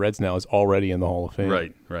plays for the Reds now, is already in the Hall of Fame.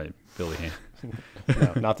 Right. Billy Hamilton.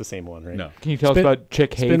 No, not the same one, right? No. Can you tell us about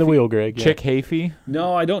Chick Hafey? Spin the wheel, Greg. Chick Hafey?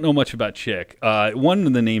 No, I don't know much about Chick. One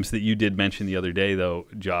of the names that you did mention the other day, though,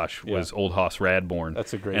 Josh, was Old Hoss Radbourne.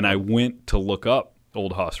 That's a great And one. I went to look up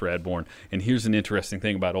Old Hoss Radbourne. And here's an interesting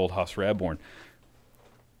thing about Old Hoss Radbourne.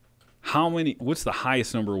 What's the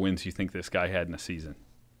highest number of wins you think this guy had in a season?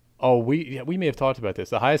 Oh, we may have talked about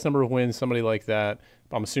this. The highest number of wins somebody like that,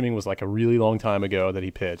 I'm assuming, was like a really long time ago that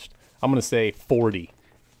he pitched. I'm going to say 40.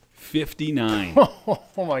 59. Oh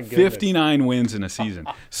my goodness. 59 wins in a season.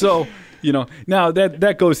 So, now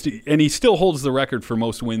that goes to, and he still holds the record for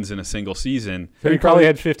most wins in a single season. So he probably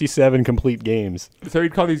had 57 complete games. So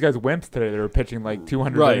you'd call these guys wimps today that are pitching like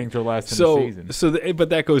 200 innings or less in a season.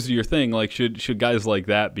 But that goes to your thing. Like, should guys like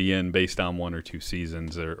that be in based on one or two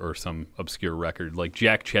seasons or some obscure record? Like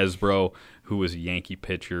Jack Chesbro, who was a Yankee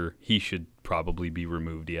pitcher, he should probably be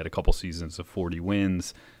removed. He had a couple seasons of 40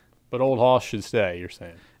 wins. But Old Hoss should stay, you're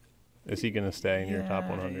saying? Is he going to stay in your top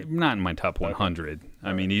 100? Not in my top 100. Okay.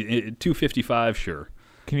 I mean, 255, sure.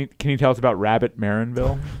 Can you tell us about Rabbit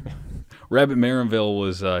Marinville? Rabbit Marinville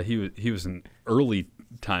was he was an early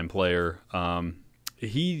time player.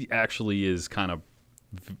 he actually is kind of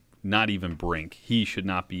not even brink. He should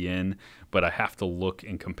not be in, but I have to look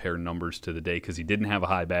and compare numbers to the day because he didn't have a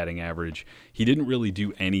high batting average. He didn't really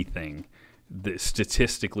do anything that,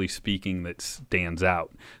 statistically speaking, that stands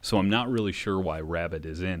out. So I'm not really sure why Rabbit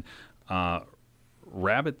is in.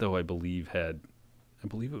 Rabbit, though, I believe it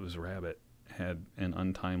was Rabbit, had an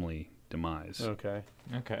untimely demise. Okay.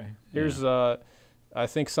 Here's I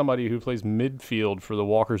think somebody who plays midfield for the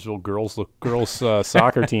Walkersville girls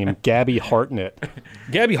soccer team, Gabby Hartnett.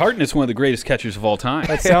 Gabby Hartnett's one of the greatest catchers of all time.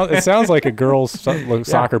 It sounds like a girls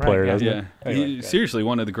soccer player, doesn't it? Anyway, seriously,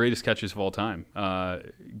 one of the greatest catchers of all time.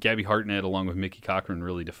 Gabby Hartnett, along with Mickey Cochran,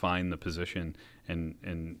 really defined the position,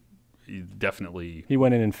 and definitely. He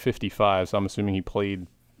went in 55, so I'm assuming he played,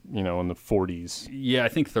 in the 40s. Yeah, I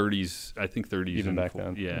think 30s. Even back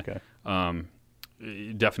then. Yeah. Okay.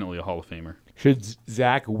 Definitely a Hall of Famer. Should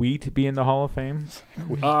Zach Wheat be in the Hall of Fame?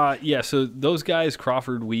 Yeah. So those guys,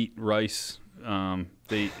 Crawford, Wheat, Rice,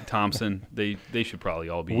 Thompson, they should probably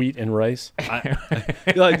all be. Wheat and Rice. Got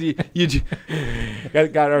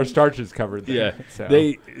our starches covered there. Yeah. So.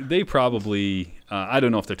 They probably. I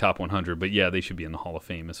don't know if they're top 100, but yeah, they should be in the Hall of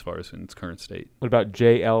Fame as far as in its current state. What about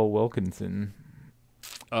J.L. Wilkinson?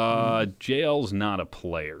 JL's not a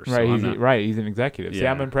player. So right, he's an executive. See,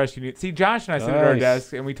 Yeah. I'm impressed. See, Josh and I sit at our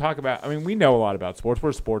desk and we talk about. I mean, we know a lot about sports.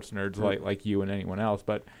 We're sports nerds like you and anyone else,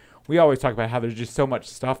 but we always talk about how there's just so much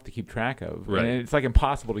stuff to keep track of, right. And it's like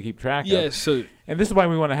impossible to keep track of. Yeah. So, and this is why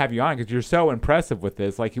we want to have you on because you're so impressive with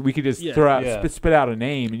this. Like we could just throw out, spit out a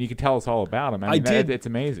name, and you could tell us all about him. I mean, it's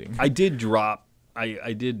amazing. I did drop.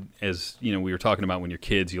 I did, as we were talking about when you're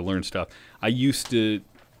kids, you learn stuff. I used to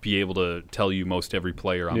be able to tell you most every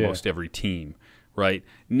player on most every team, right?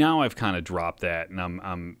 Now I've kind of dropped that, and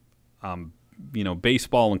I'm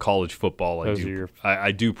baseball and college football.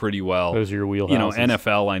 I do pretty well. Those are your wheelhouses.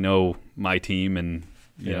 NFL, I know my team, and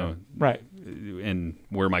right, and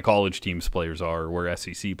where my college team's players are, or where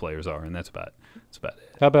SEC players are, and that's about it.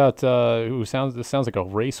 How about this sounds like a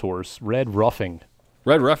racehorse, Red Ruffing.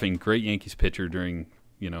 Red Ruffing, great Yankees pitcher during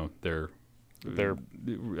their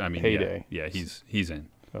heyday. Yeah, he's in.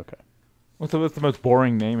 Okay. What's the most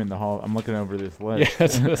boring name in the Hall? I'm looking over this list. Yeah,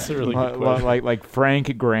 that's a really good question. Like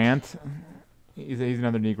Frank Grant. He's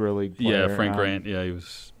another Negro League player. Yeah, Frank Grant. Yeah, he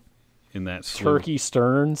was in that. Turkey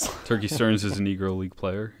Stearns. Turkey Stearns is a Negro League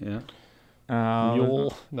player. Yeah.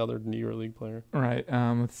 Mule, another Negro League player. Right.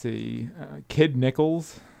 Let's see. Kid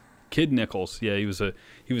Nichols. Kid Nichols. Yeah, he was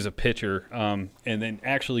a pitcher. And then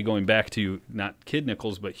actually going back to not Kid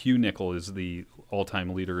Nichols, but Hugh Nickel is the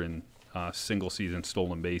all-time leader in single season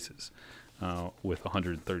stolen bases with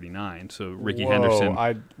 139. So Ricky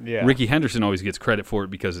Henderson always gets credit for it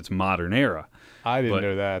because it's modern era. I didn't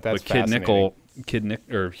know that. That's but Hugh Nickel,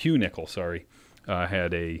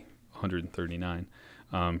 had a 139.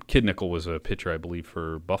 Kid Nickel was a pitcher, I believe,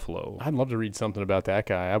 for Buffalo. I'd love to read something about that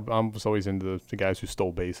guy. I was always into the guys who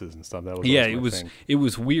stole bases and stuff. That was it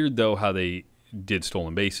was weird though how they did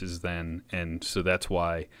stolen bases then, and so that's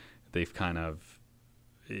why they've kind of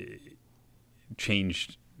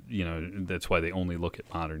changed. That's why they only look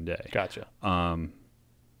at modern day. Gotcha.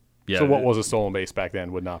 Yeah. So what was a stolen base back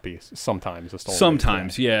then would not be sometimes a stolen base.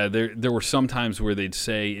 Sometimes, yeah. There were some times where they'd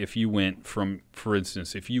say if you went from, for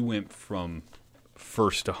instance,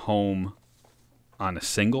 first to home on a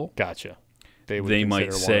single. Gotcha. They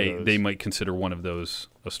might consider one of those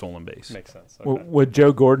a stolen base. Makes sense. Okay. Would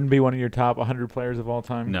Joe Gordon be one of your top 100 players of all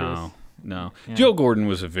time? No. Yeah. Joe Gordon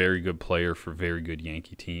was a very good player for very good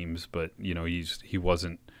Yankee teams, but he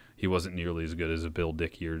wasn't nearly as good as a Bill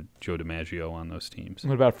Dickey or Joe DiMaggio on those teams.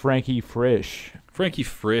 What about Frankie Frisch? Frankie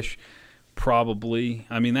Frisch, probably.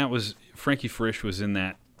 I mean, Frankie Frisch was in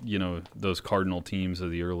that those Cardinal teams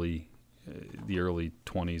of the early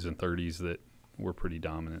 20s and 30s that were pretty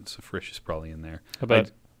dominant. So Frisch is probably in there. Go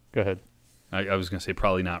ahead. I was going to say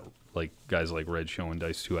probably not like guys like Red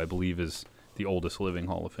Schoendice, who I believe is the oldest living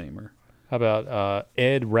Hall of Famer. How about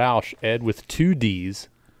Ed Roush? Ed with 2 Ds.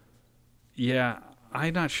 Yeah,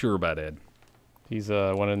 I'm not sure about Ed. He's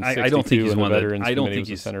one in 62 I don't think he's in the one Veterans I don't Committee. think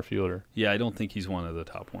He's a center fielder. Yeah, I don't think he's one of the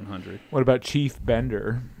top 100. What about Chief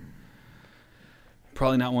Bender?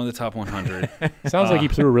 Probably not one of the top 100. Sounds like he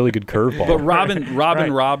threw a really good curveball. But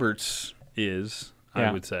Robin Roberts is, I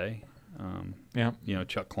would say.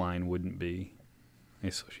 Chuck Klein wouldn't be. I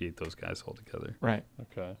associate those guys all together. Right.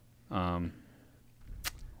 Okay.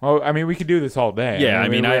 Well, I mean, we could do this all day. Yeah,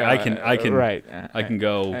 I can. Right. I can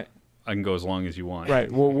go I can go as long as you want.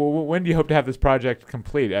 Right. Well, when do you hope to have this project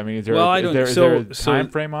complete? I mean, is there is there a time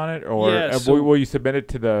frame on it, or will you submit it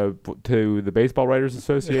to the Baseball Writers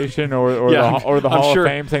Association or the Hall of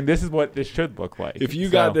Fame, saying this is what this should look like? If you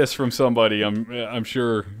got this from somebody, I'm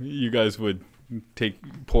sure you guys would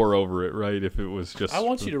pour over it, right? If it was just, I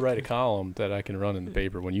want you to write a column that I can run in the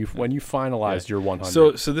paper when you finalized your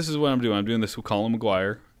 100. So this is what I'm doing. I'm doing this with Colin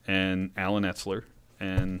McGuire and Alan Etzler.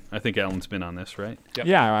 And I think Alan's been on this, right? Yep.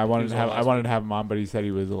 Yeah, I wanted to have him on, but he said he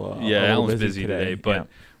was a little Alan's busy today. But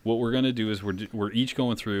what we're going to do is we're each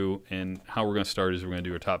going through, and how we're going to start is we're going to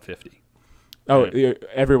do our top 50. Oh,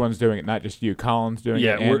 everyone's doing it, not just you. Colin's doing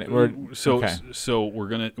it. Yeah, so we're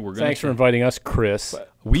gonna. Thanks for inviting us, Chris.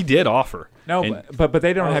 We did offer. No, but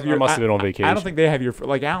they don't have your. I must have been on vacation. I don't think they have your.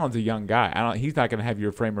 Like Alan's a young guy. He's not going to have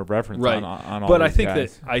your frame of reference on all. But these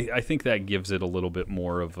guys. I think that gives it a little bit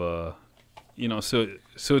more of a. So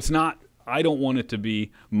it's not. I don't want it to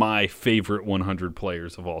be my favorite 100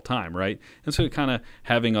 players of all time, right? And so kind of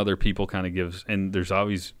having other people kind of gives, and there's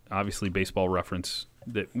obviously Baseball Reference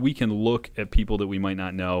that we can look at people that we might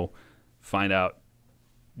not know, find out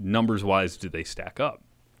numbers-wise, do they stack up?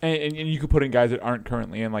 And you could put in guys that aren't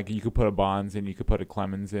currently in, like you could put a Bonds in, you could put a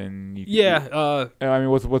Clemens in. I mean,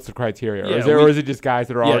 what's the criteria? Or is it just guys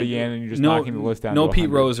that are already in and you're just knocking the list down? No, Pete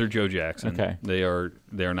Rose or Joe Jackson. Okay,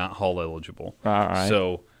 they're not Hall eligible. All right.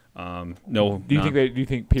 So no. Do you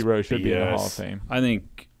think Pete Rose should be in the Hall of Fame? I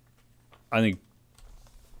think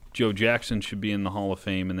Joe Jackson should be in the Hall of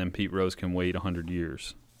Fame, and then Pete Rose can wait 100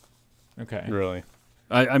 years. Okay. Really?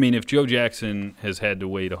 I mean, if Joe Jackson has had to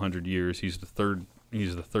wait 100 years, he's the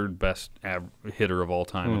third best hitter of all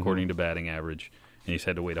time according to batting average, and he's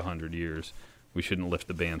had to wait 100 years. We shouldn't lift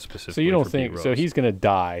the ban specifically. So you don't think so? He's going to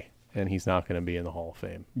die, and he's not going to be in the Hall of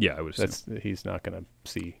Fame. Yeah, I would assume. He's not going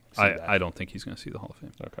to see that. I don't think he's going to see the Hall of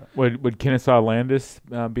Fame. Okay. Would Kennesaw Landis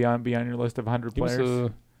be on your list of 100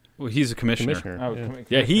 players? Well, he's a commissioner. Oh,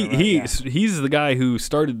 yeah. He's the guy who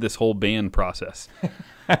started this whole ban process.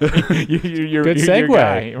 You're good segue.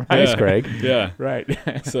 Guy, right? Thanks, Greg. Yeah, right.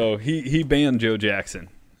 So he banned Joe Jackson,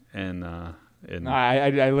 and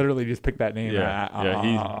I literally just picked that name.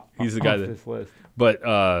 He's the guy that. This list. But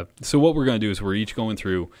so what we're going to do is we're each going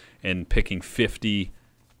through and picking 50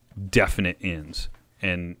 definite ins.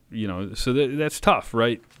 And, so that's tough,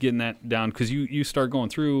 right, getting that down, because you start going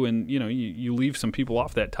through and, you leave some people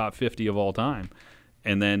off that top 50 of all time.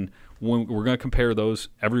 And then when we're going to compare those,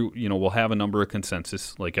 we'll have a number of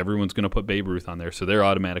consensus, like everyone's going to put Babe Ruth on there, so they're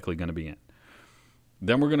automatically going to be in.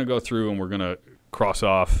 Then we're going to go through and we're going to cross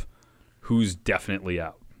off who's definitely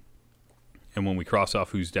out. And when we cross off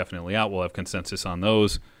who's definitely out, we'll have consensus on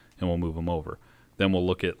those, and we'll move them over. Then we'll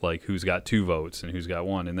look at like who's got 2 votes and who's got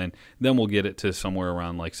 1, and then we'll get it to somewhere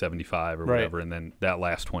around like 75 or whatever, and then that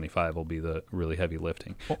last 25 will be the really heavy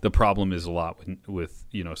lifting. The problem is a lot with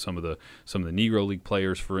some of the Negro League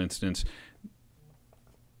players, for instance.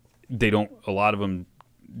 A lot of them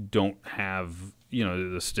don't have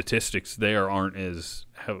the statistics there aren't as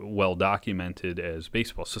well documented as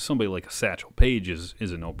baseball. So somebody like a Satchel Paige is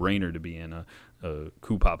a no brainer to be in a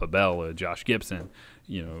Ku Papa Bell, a Josh Gibson,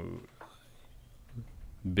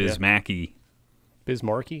 Bismarcky.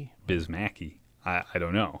 I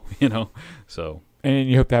don't know, so. And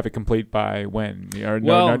you hope to have it complete by when? Or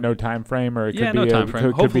no time frame, or it could be no time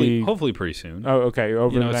frame. Hopefully pretty soon. Oh, okay.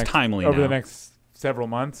 Over the next several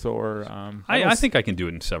months, or I think I can do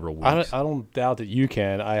it in several weeks. I don't doubt that you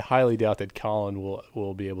can. I highly doubt that Colin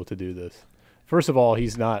will be able to do this. First of all,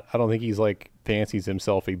 he's not. I don't think he's fancies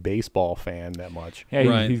himself a baseball fan that much. Yeah,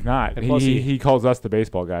 right. He's not. He calls us the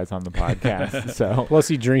baseball guys on the podcast. So plus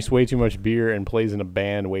he drinks way too much beer and plays in a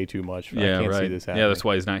band way too much. Yeah, I can't right. see this happening. Yeah, that's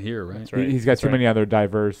why he's not here. Right. That's right. He's got too many other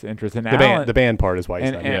diverse interests. And the band part is why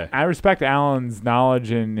he's not here. I respect Alan's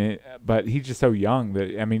knowledge, but he's just so young that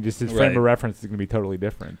just his frame of reference is going to be totally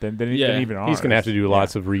different than even ours. He's going to have to do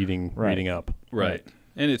lots of reading up. Right.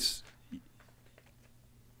 And it's.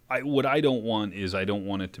 What I don't want is I don't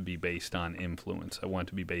want it to be based on influence. I want it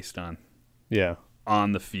to be based on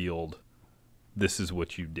on the field. This is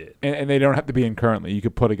what you did, and they don't have to be in currently. You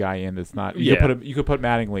could put a guy in that's not. You could put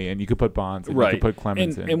Mattingly in. You could put Bonds in. Right. You could put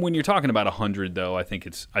Clemens in. And when you're talking about 100, though, I think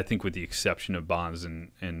with the exception of Bonds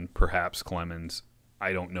and perhaps Clemens,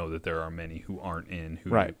 I don't know that there are many who aren't in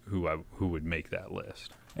who would make that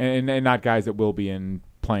list. And not guys that will be in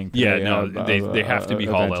playing today. Yeah, no, they have to be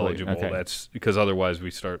Hall eligible. Okay. That's because otherwise we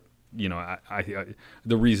start. The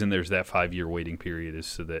reason there's that 5-year waiting period is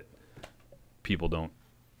so that people don't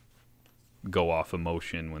go off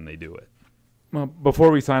emotion when they do it. Well,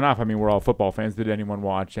 before we sign off, we're all football fans. Did anyone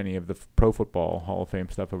watch any of the Pro Football Hall of Fame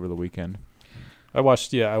stuff over the weekend? I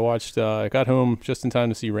watched. I got home just in time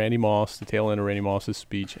to see Randy Moss, the tail end of Randy Moss's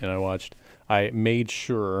speech, and I made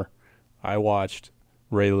sure I watched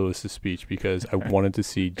Ray Lewis's speech because I wanted to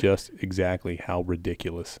see just exactly how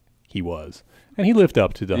ridiculous he was, and he lived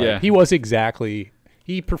up to the hype.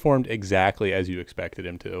 He performed exactly as you expected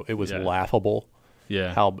him to. It was laughable.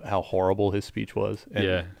 Yeah, how horrible his speech was.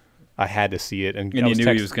 And I had to see it, and you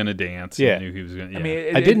knew he was going to dance. Yeah, you knew he was going. Yeah. I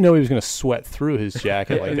mean, I didn't know he was going to sweat through his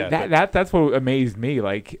jacket like that. That's what amazed me.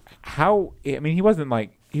 Like how he wasn't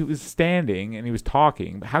like he was standing and he was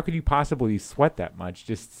talking. But how could you possibly sweat that much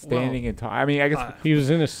just standing and talking? I mean, I guess he was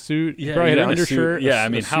in a suit. Yeah, he probably had an undershirt. Yeah, I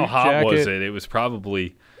mean, how hot was it? It was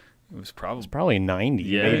probably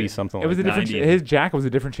 90, maybe something. It was like a different. His jacket was a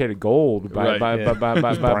different shade of gold by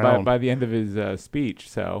the end of his speech.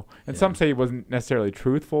 So, and some say he wasn't necessarily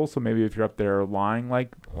truthful. So maybe if you're up there lying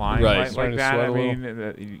like that, I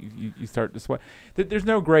mean, you start to sweat. There's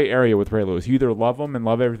no gray area with Ray Lewis. You either love him and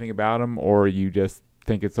love everything about him, or you just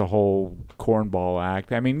think it's a whole cornball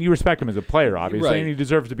act. I mean, you respect him as a player, obviously, and he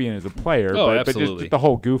deserves to be in as a player. But just the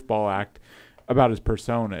whole goofball act about his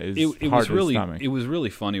persona is hard to stomach. It was really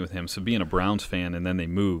funny with him. So being a Browns fan, and then they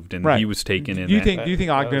moved, and he was taken in. Do you think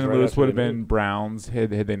Ogden and Lewis would have been Browns had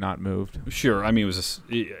they not moved? Sure. I mean, it was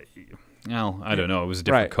I don't know. It was a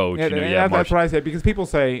different coach. That's what I said, because people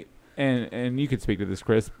say, and you could speak to this,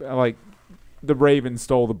 Chris, like the Ravens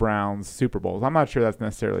stole the Browns Super Bowls. I'm not sure that's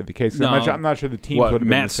necessarily the case. I'm not sure the teams would have been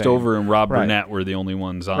Matt the same. Stover and Rob Burnett were the only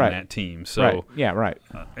ones on that team. So I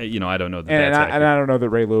don't know that and I don't know that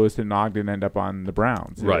Ray Lewis and Ogden end up on the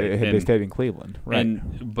Browns. Right. They stayed in Cleveland. Right.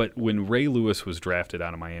 But when Ray Lewis was drafted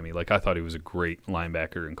out of Miami, like I thought he was a great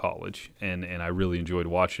linebacker in college, and I really enjoyed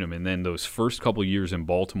watching him. And then those first couple years in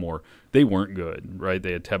Baltimore, they weren't good, right?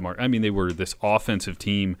 They had Ted Martin. I mean, they were this offensive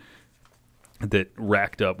team that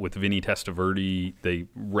racked up with Vinny Testaverde. They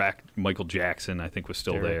racked Michael Jackson, I think, was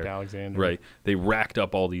still Derek there. Alexander. Right. They racked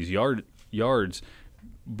up all these yards,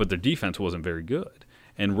 but their defense wasn't very good.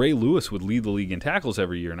 And Ray Lewis would lead the league in tackles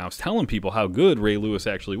every year. And I was telling people how good Ray Lewis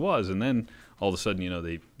actually was. And then all of a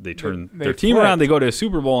sudden, they turn their team around. They go to a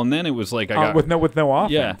Super Bowl, and then it was like with no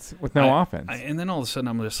offense. Yeah, with no offense. And then all of a sudden,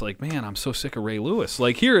 I'm just like, man, I'm so sick of Ray Lewis.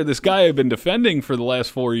 Like here, this guy I've been defending for the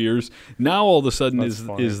last 4 years. Now all of a sudden is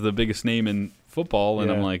the biggest name in football,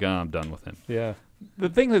 and I'm like, I'm done with him. Yeah. The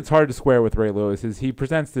thing that's hard to square with Ray Lewis is he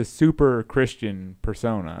presents this super Christian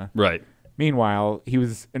persona. Right. Meanwhile, he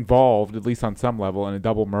was involved, at least on some level, in a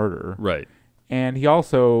double murder. Right. And he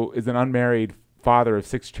also is an unmarried father of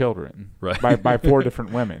 6 children, right, by 4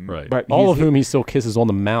 different women, right, but all of whom he still kisses on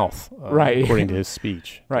the mouth, right, according to his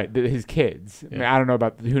speech, right, his kids. Yeah. I mean, I don't know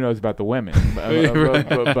about who knows about the women,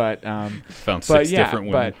 but found 6 different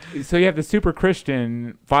women. But so you have the super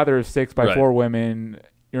Christian father of 6 by 4 women.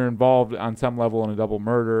 You're involved on some level in a double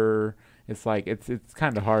murder. It's like it's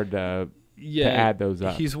kind of hard to add those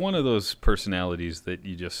up. He's one of those personalities that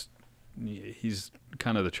he's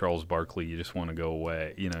kind of the Charles Barkley. You just want to go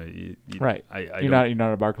away, right. You're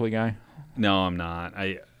not a Barkley guy. No, I'm not.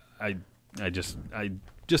 I just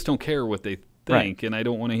don't care what they think, and I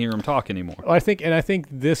don't want to hear him talk anymore. I think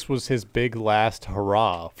this was his big last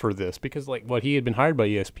hurrah for this, because he had been hired by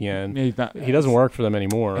ESPN. He doesn't work for them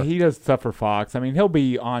anymore. He does stuff for Fox. I mean, he'll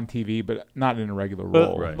be on TV, but not in a regular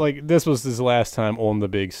role. Right. Like this was his last time on the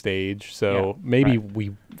big stage, so maybe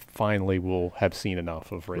we finally will have seen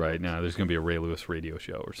enough of Ray. Right now, there's going to be a Ray Lewis radio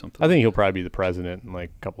show or something. I think he'll probably be the president in like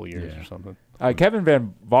a couple of years or something. Kevin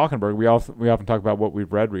Van Valkenburg, we often talk about what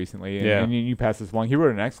we've read recently, and you pass this along. He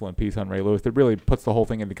wrote an excellent piece on Ray Lewis that really puts the whole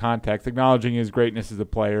thing into context, acknowledging his greatness as a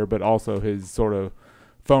player, but also his sort of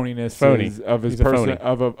phoniness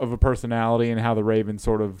of a personality, and how the Ravens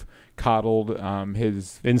sort of coddled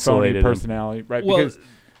his insulated phony personality, right? Because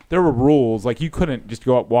there were rules, like you couldn't just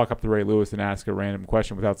walk up to Ray Lewis and ask a random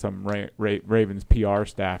question without some Ravens PR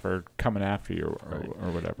staffer coming after you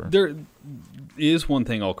or whatever. There is one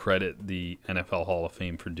thing I'll credit the NFL Hall of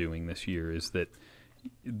Fame for doing this year, is that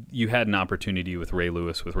you had an opportunity with Ray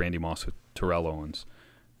Lewis, with Randy Moss, with Terrell Owens,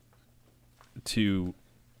 to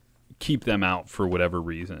keep them out for whatever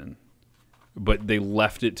reason. But they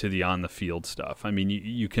left it to the on-the-field stuff. I mean,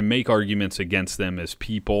 you can make arguments against them as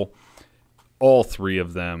people. All 3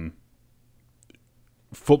 of them,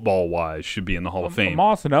 football-wise, should be in the Hall of Fame.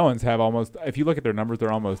 Moss and Owens have almost, if you look at their numbers,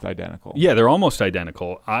 they're almost identical. Yeah, they're almost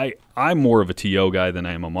identical. I'm more of a T.O. guy than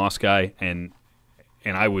I am a Moss guy, and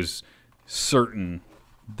I was certain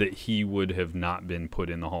that he would have not been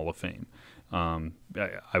put in the Hall of Fame. I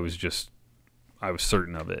was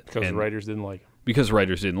certain of it. Because the writers didn't like him. Because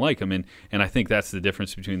writers didn't like him, and I think that's the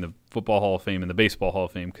difference between the Football Hall of Fame and the Baseball Hall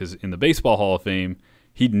of Fame, because in the Baseball Hall of Fame,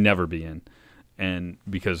 he'd never be in. and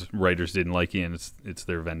because writers didn't like you, and it's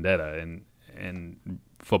their vendetta. And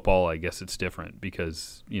football, I guess it's different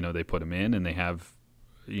because they put him in, and they have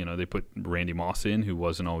they put Randy Moss in, who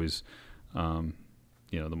wasn't always the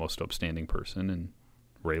most upstanding person, and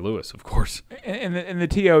Ray Lewis, of course. And the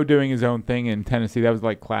T.O. doing his own thing in Tennessee, that was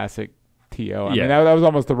like classic T.O. I mean, that was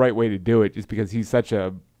almost the right way to do it, just because he's such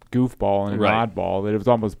a goofball and an oddball that it was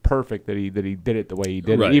almost perfect that he did it the way he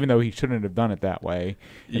did it, even though he shouldn't have done it that way,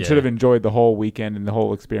 and should have enjoyed the whole weekend and the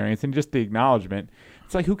whole experience, and just the acknowledgement.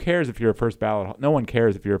 It's like, who cares if you're a first ballot? No one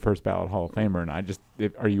cares if you're a first ballot Hall of Famer,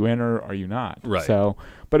 and are you in or are you not? Right. So,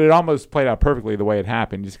 but it almost played out perfectly the way it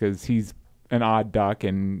happened, just because he's an odd duck,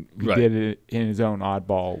 and he did it in his own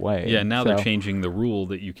oddball way. Yeah, now they're changing the rule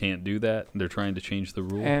that you can't do that. They're trying to change the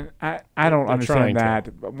rule. And I don't understand that.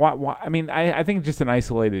 Why, I mean, I think it's just an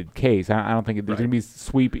isolated case. I don't think there's going to be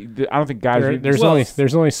sweeping. I don't think guys... There's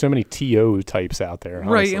only so many TO types out there.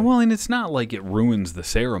 Honestly. Right, and it's not like it ruins the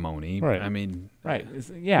ceremony. Right. I mean... Right.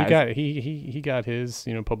 He got his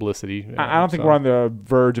publicity. I don't think we're on the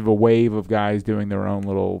verge of a wave of guys doing their own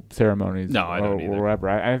little ceremonies. No, I don't either. Or whatever.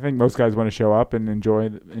 I think most guys want to show up and enjoy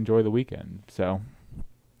the weekend. So,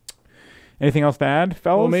 anything else to add,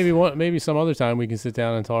 fellas? Well, maybe some other time we can sit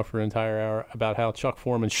down and talk for an entire hour about how Chuck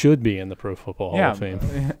Foreman should be in the Pro Football Hall of Fame.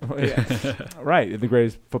 Right, the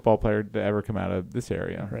greatest football player to ever come out of this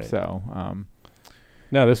area. Right. So.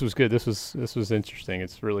 No, this was good. This was interesting.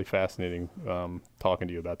 It's really fascinating talking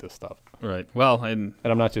to you about this stuff. Right. Well, and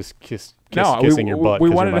I'm not just kissing your butt. We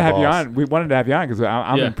wanted to have you on. We wanted to have you on because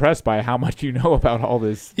I'm impressed by how much you know about all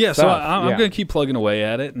this. Yeah. Stuff. So I'm going to keep plugging away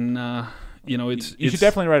at it, and it's you should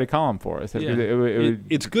definitely write a column for us.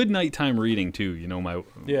 It's good nighttime reading too.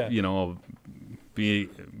 I'll be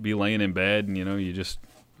laying in bed, and you just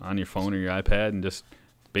on your phone or your iPad and just.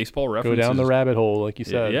 Baseball references. Go down the rabbit hole, like you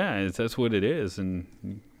said. Yeah, that's what it is,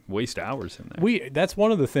 and waste hours in there. That's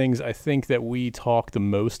one of the things I think that we talk the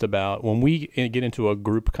most about when we get into a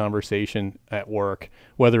group conversation at work,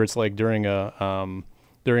 whether it's like during a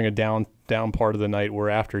down part of the night or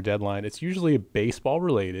after deadline. It's usually baseball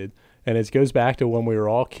related, and it goes back to when we were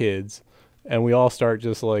all kids. And we all start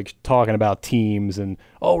just like talking about teams and,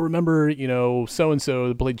 remember, so-and-so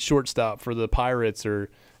that played shortstop for the Pirates, or,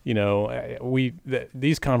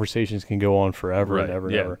 these conversations can go on forever and ever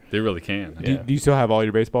and ever. They really can. Do you still have all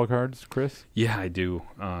your baseball cards, Chris? Yeah, I do.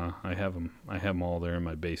 I have them. I have them all there in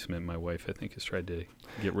my basement. My wife, I think, has tried to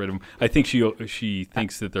get rid of them. I think she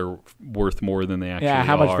thinks that they're worth more than they actually are.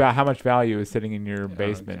 Yeah, how much value is sitting in your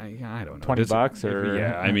basement? I don't know. $20 or?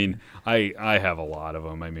 Yeah, I mean, I have a lot of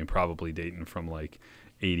them. I mean, probably dating from like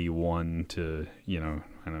 81 to,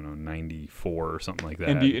 94 or something like that.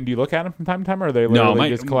 And do you look at them from time to time, or are they literally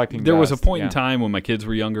just collecting There dust? was a point in time when my kids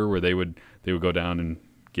were younger where they would go down and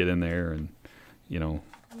get in there and,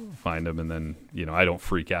 find them, and then, I don't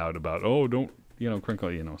freak out about, don't,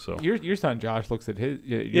 crinkle, so. Your son Josh looks at his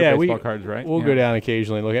baseball cards, right? We'll go down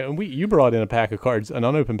occasionally and look at it. And you brought in a pack of cards, an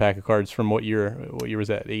unopened pack of cards from what year was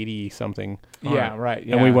that? 80 something. Yeah, right.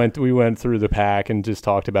 Yeah. And we went through the pack and just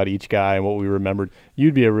talked about each guy and what we remembered.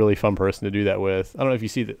 You'd be a really fun person to do that with. I don't know if you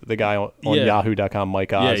see the guy on Yahoo.com,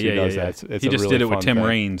 Mike Oz, who does that. It's he just really did it with Tim thing.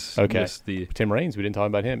 Raines. Okay. Tim Raines, we didn't talk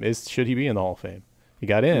about him. Should he be in the Hall of Fame? He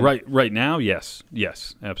got in. Right now, yes,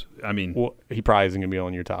 absolutely. I mean, he probably isn't going to be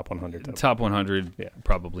on your top 100. Though. Top 100,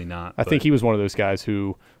 probably not. I think he was one of those guys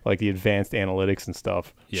who, like the advanced analytics and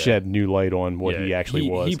stuff, shed new light on what he actually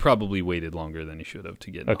was. He probably waited longer than he should have to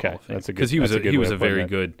get in the Hall of Fame. That's a good. Because he was a very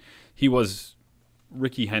good. He was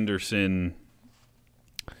Ricky Henderson.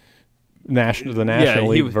 The National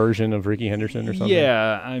League version of Ricky Henderson or something.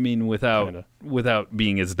 Yeah, I mean without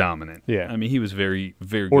being as dominant. Yeah, I mean he was very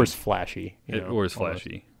very or good. as flashy. Or as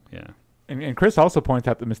flashy. Yeah. And Chris also points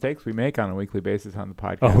out the mistakes we make on a weekly basis on the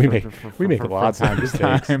podcast. Oh, we make lots of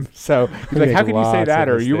mistakes. So he's like, how can you say that?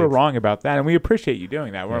 Or you were wrong about that. And we appreciate you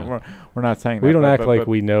doing that. We're not saying that. We don't act like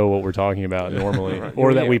we know what we're talking about normally,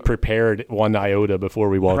 or that we prepared one iota before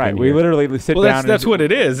we walk in. Right. We literally sit down. That's what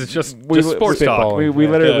it is. It's just sports talk. We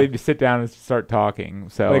literally sit down and start talking.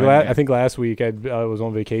 So I think last week I was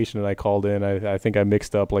on vacation and I called in. I think I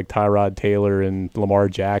mixed up like Tyrod Taylor and Lamar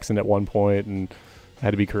Jackson at one point and had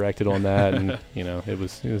to be corrected on that, and it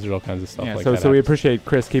was all kinds of stuff like that. So we appreciate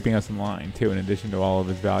Chris keeping us in line too, in addition to all of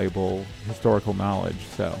his valuable historical knowledge.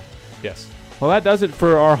 So yes. Well, that does it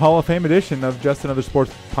for our Hall of Fame edition of Just Another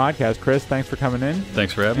Sports Podcast. Chris, thanks for coming in.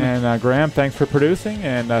 Thanks for having me. And Graham, thanks for producing,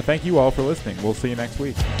 and thank you all for listening. We'll see you next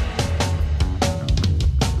week.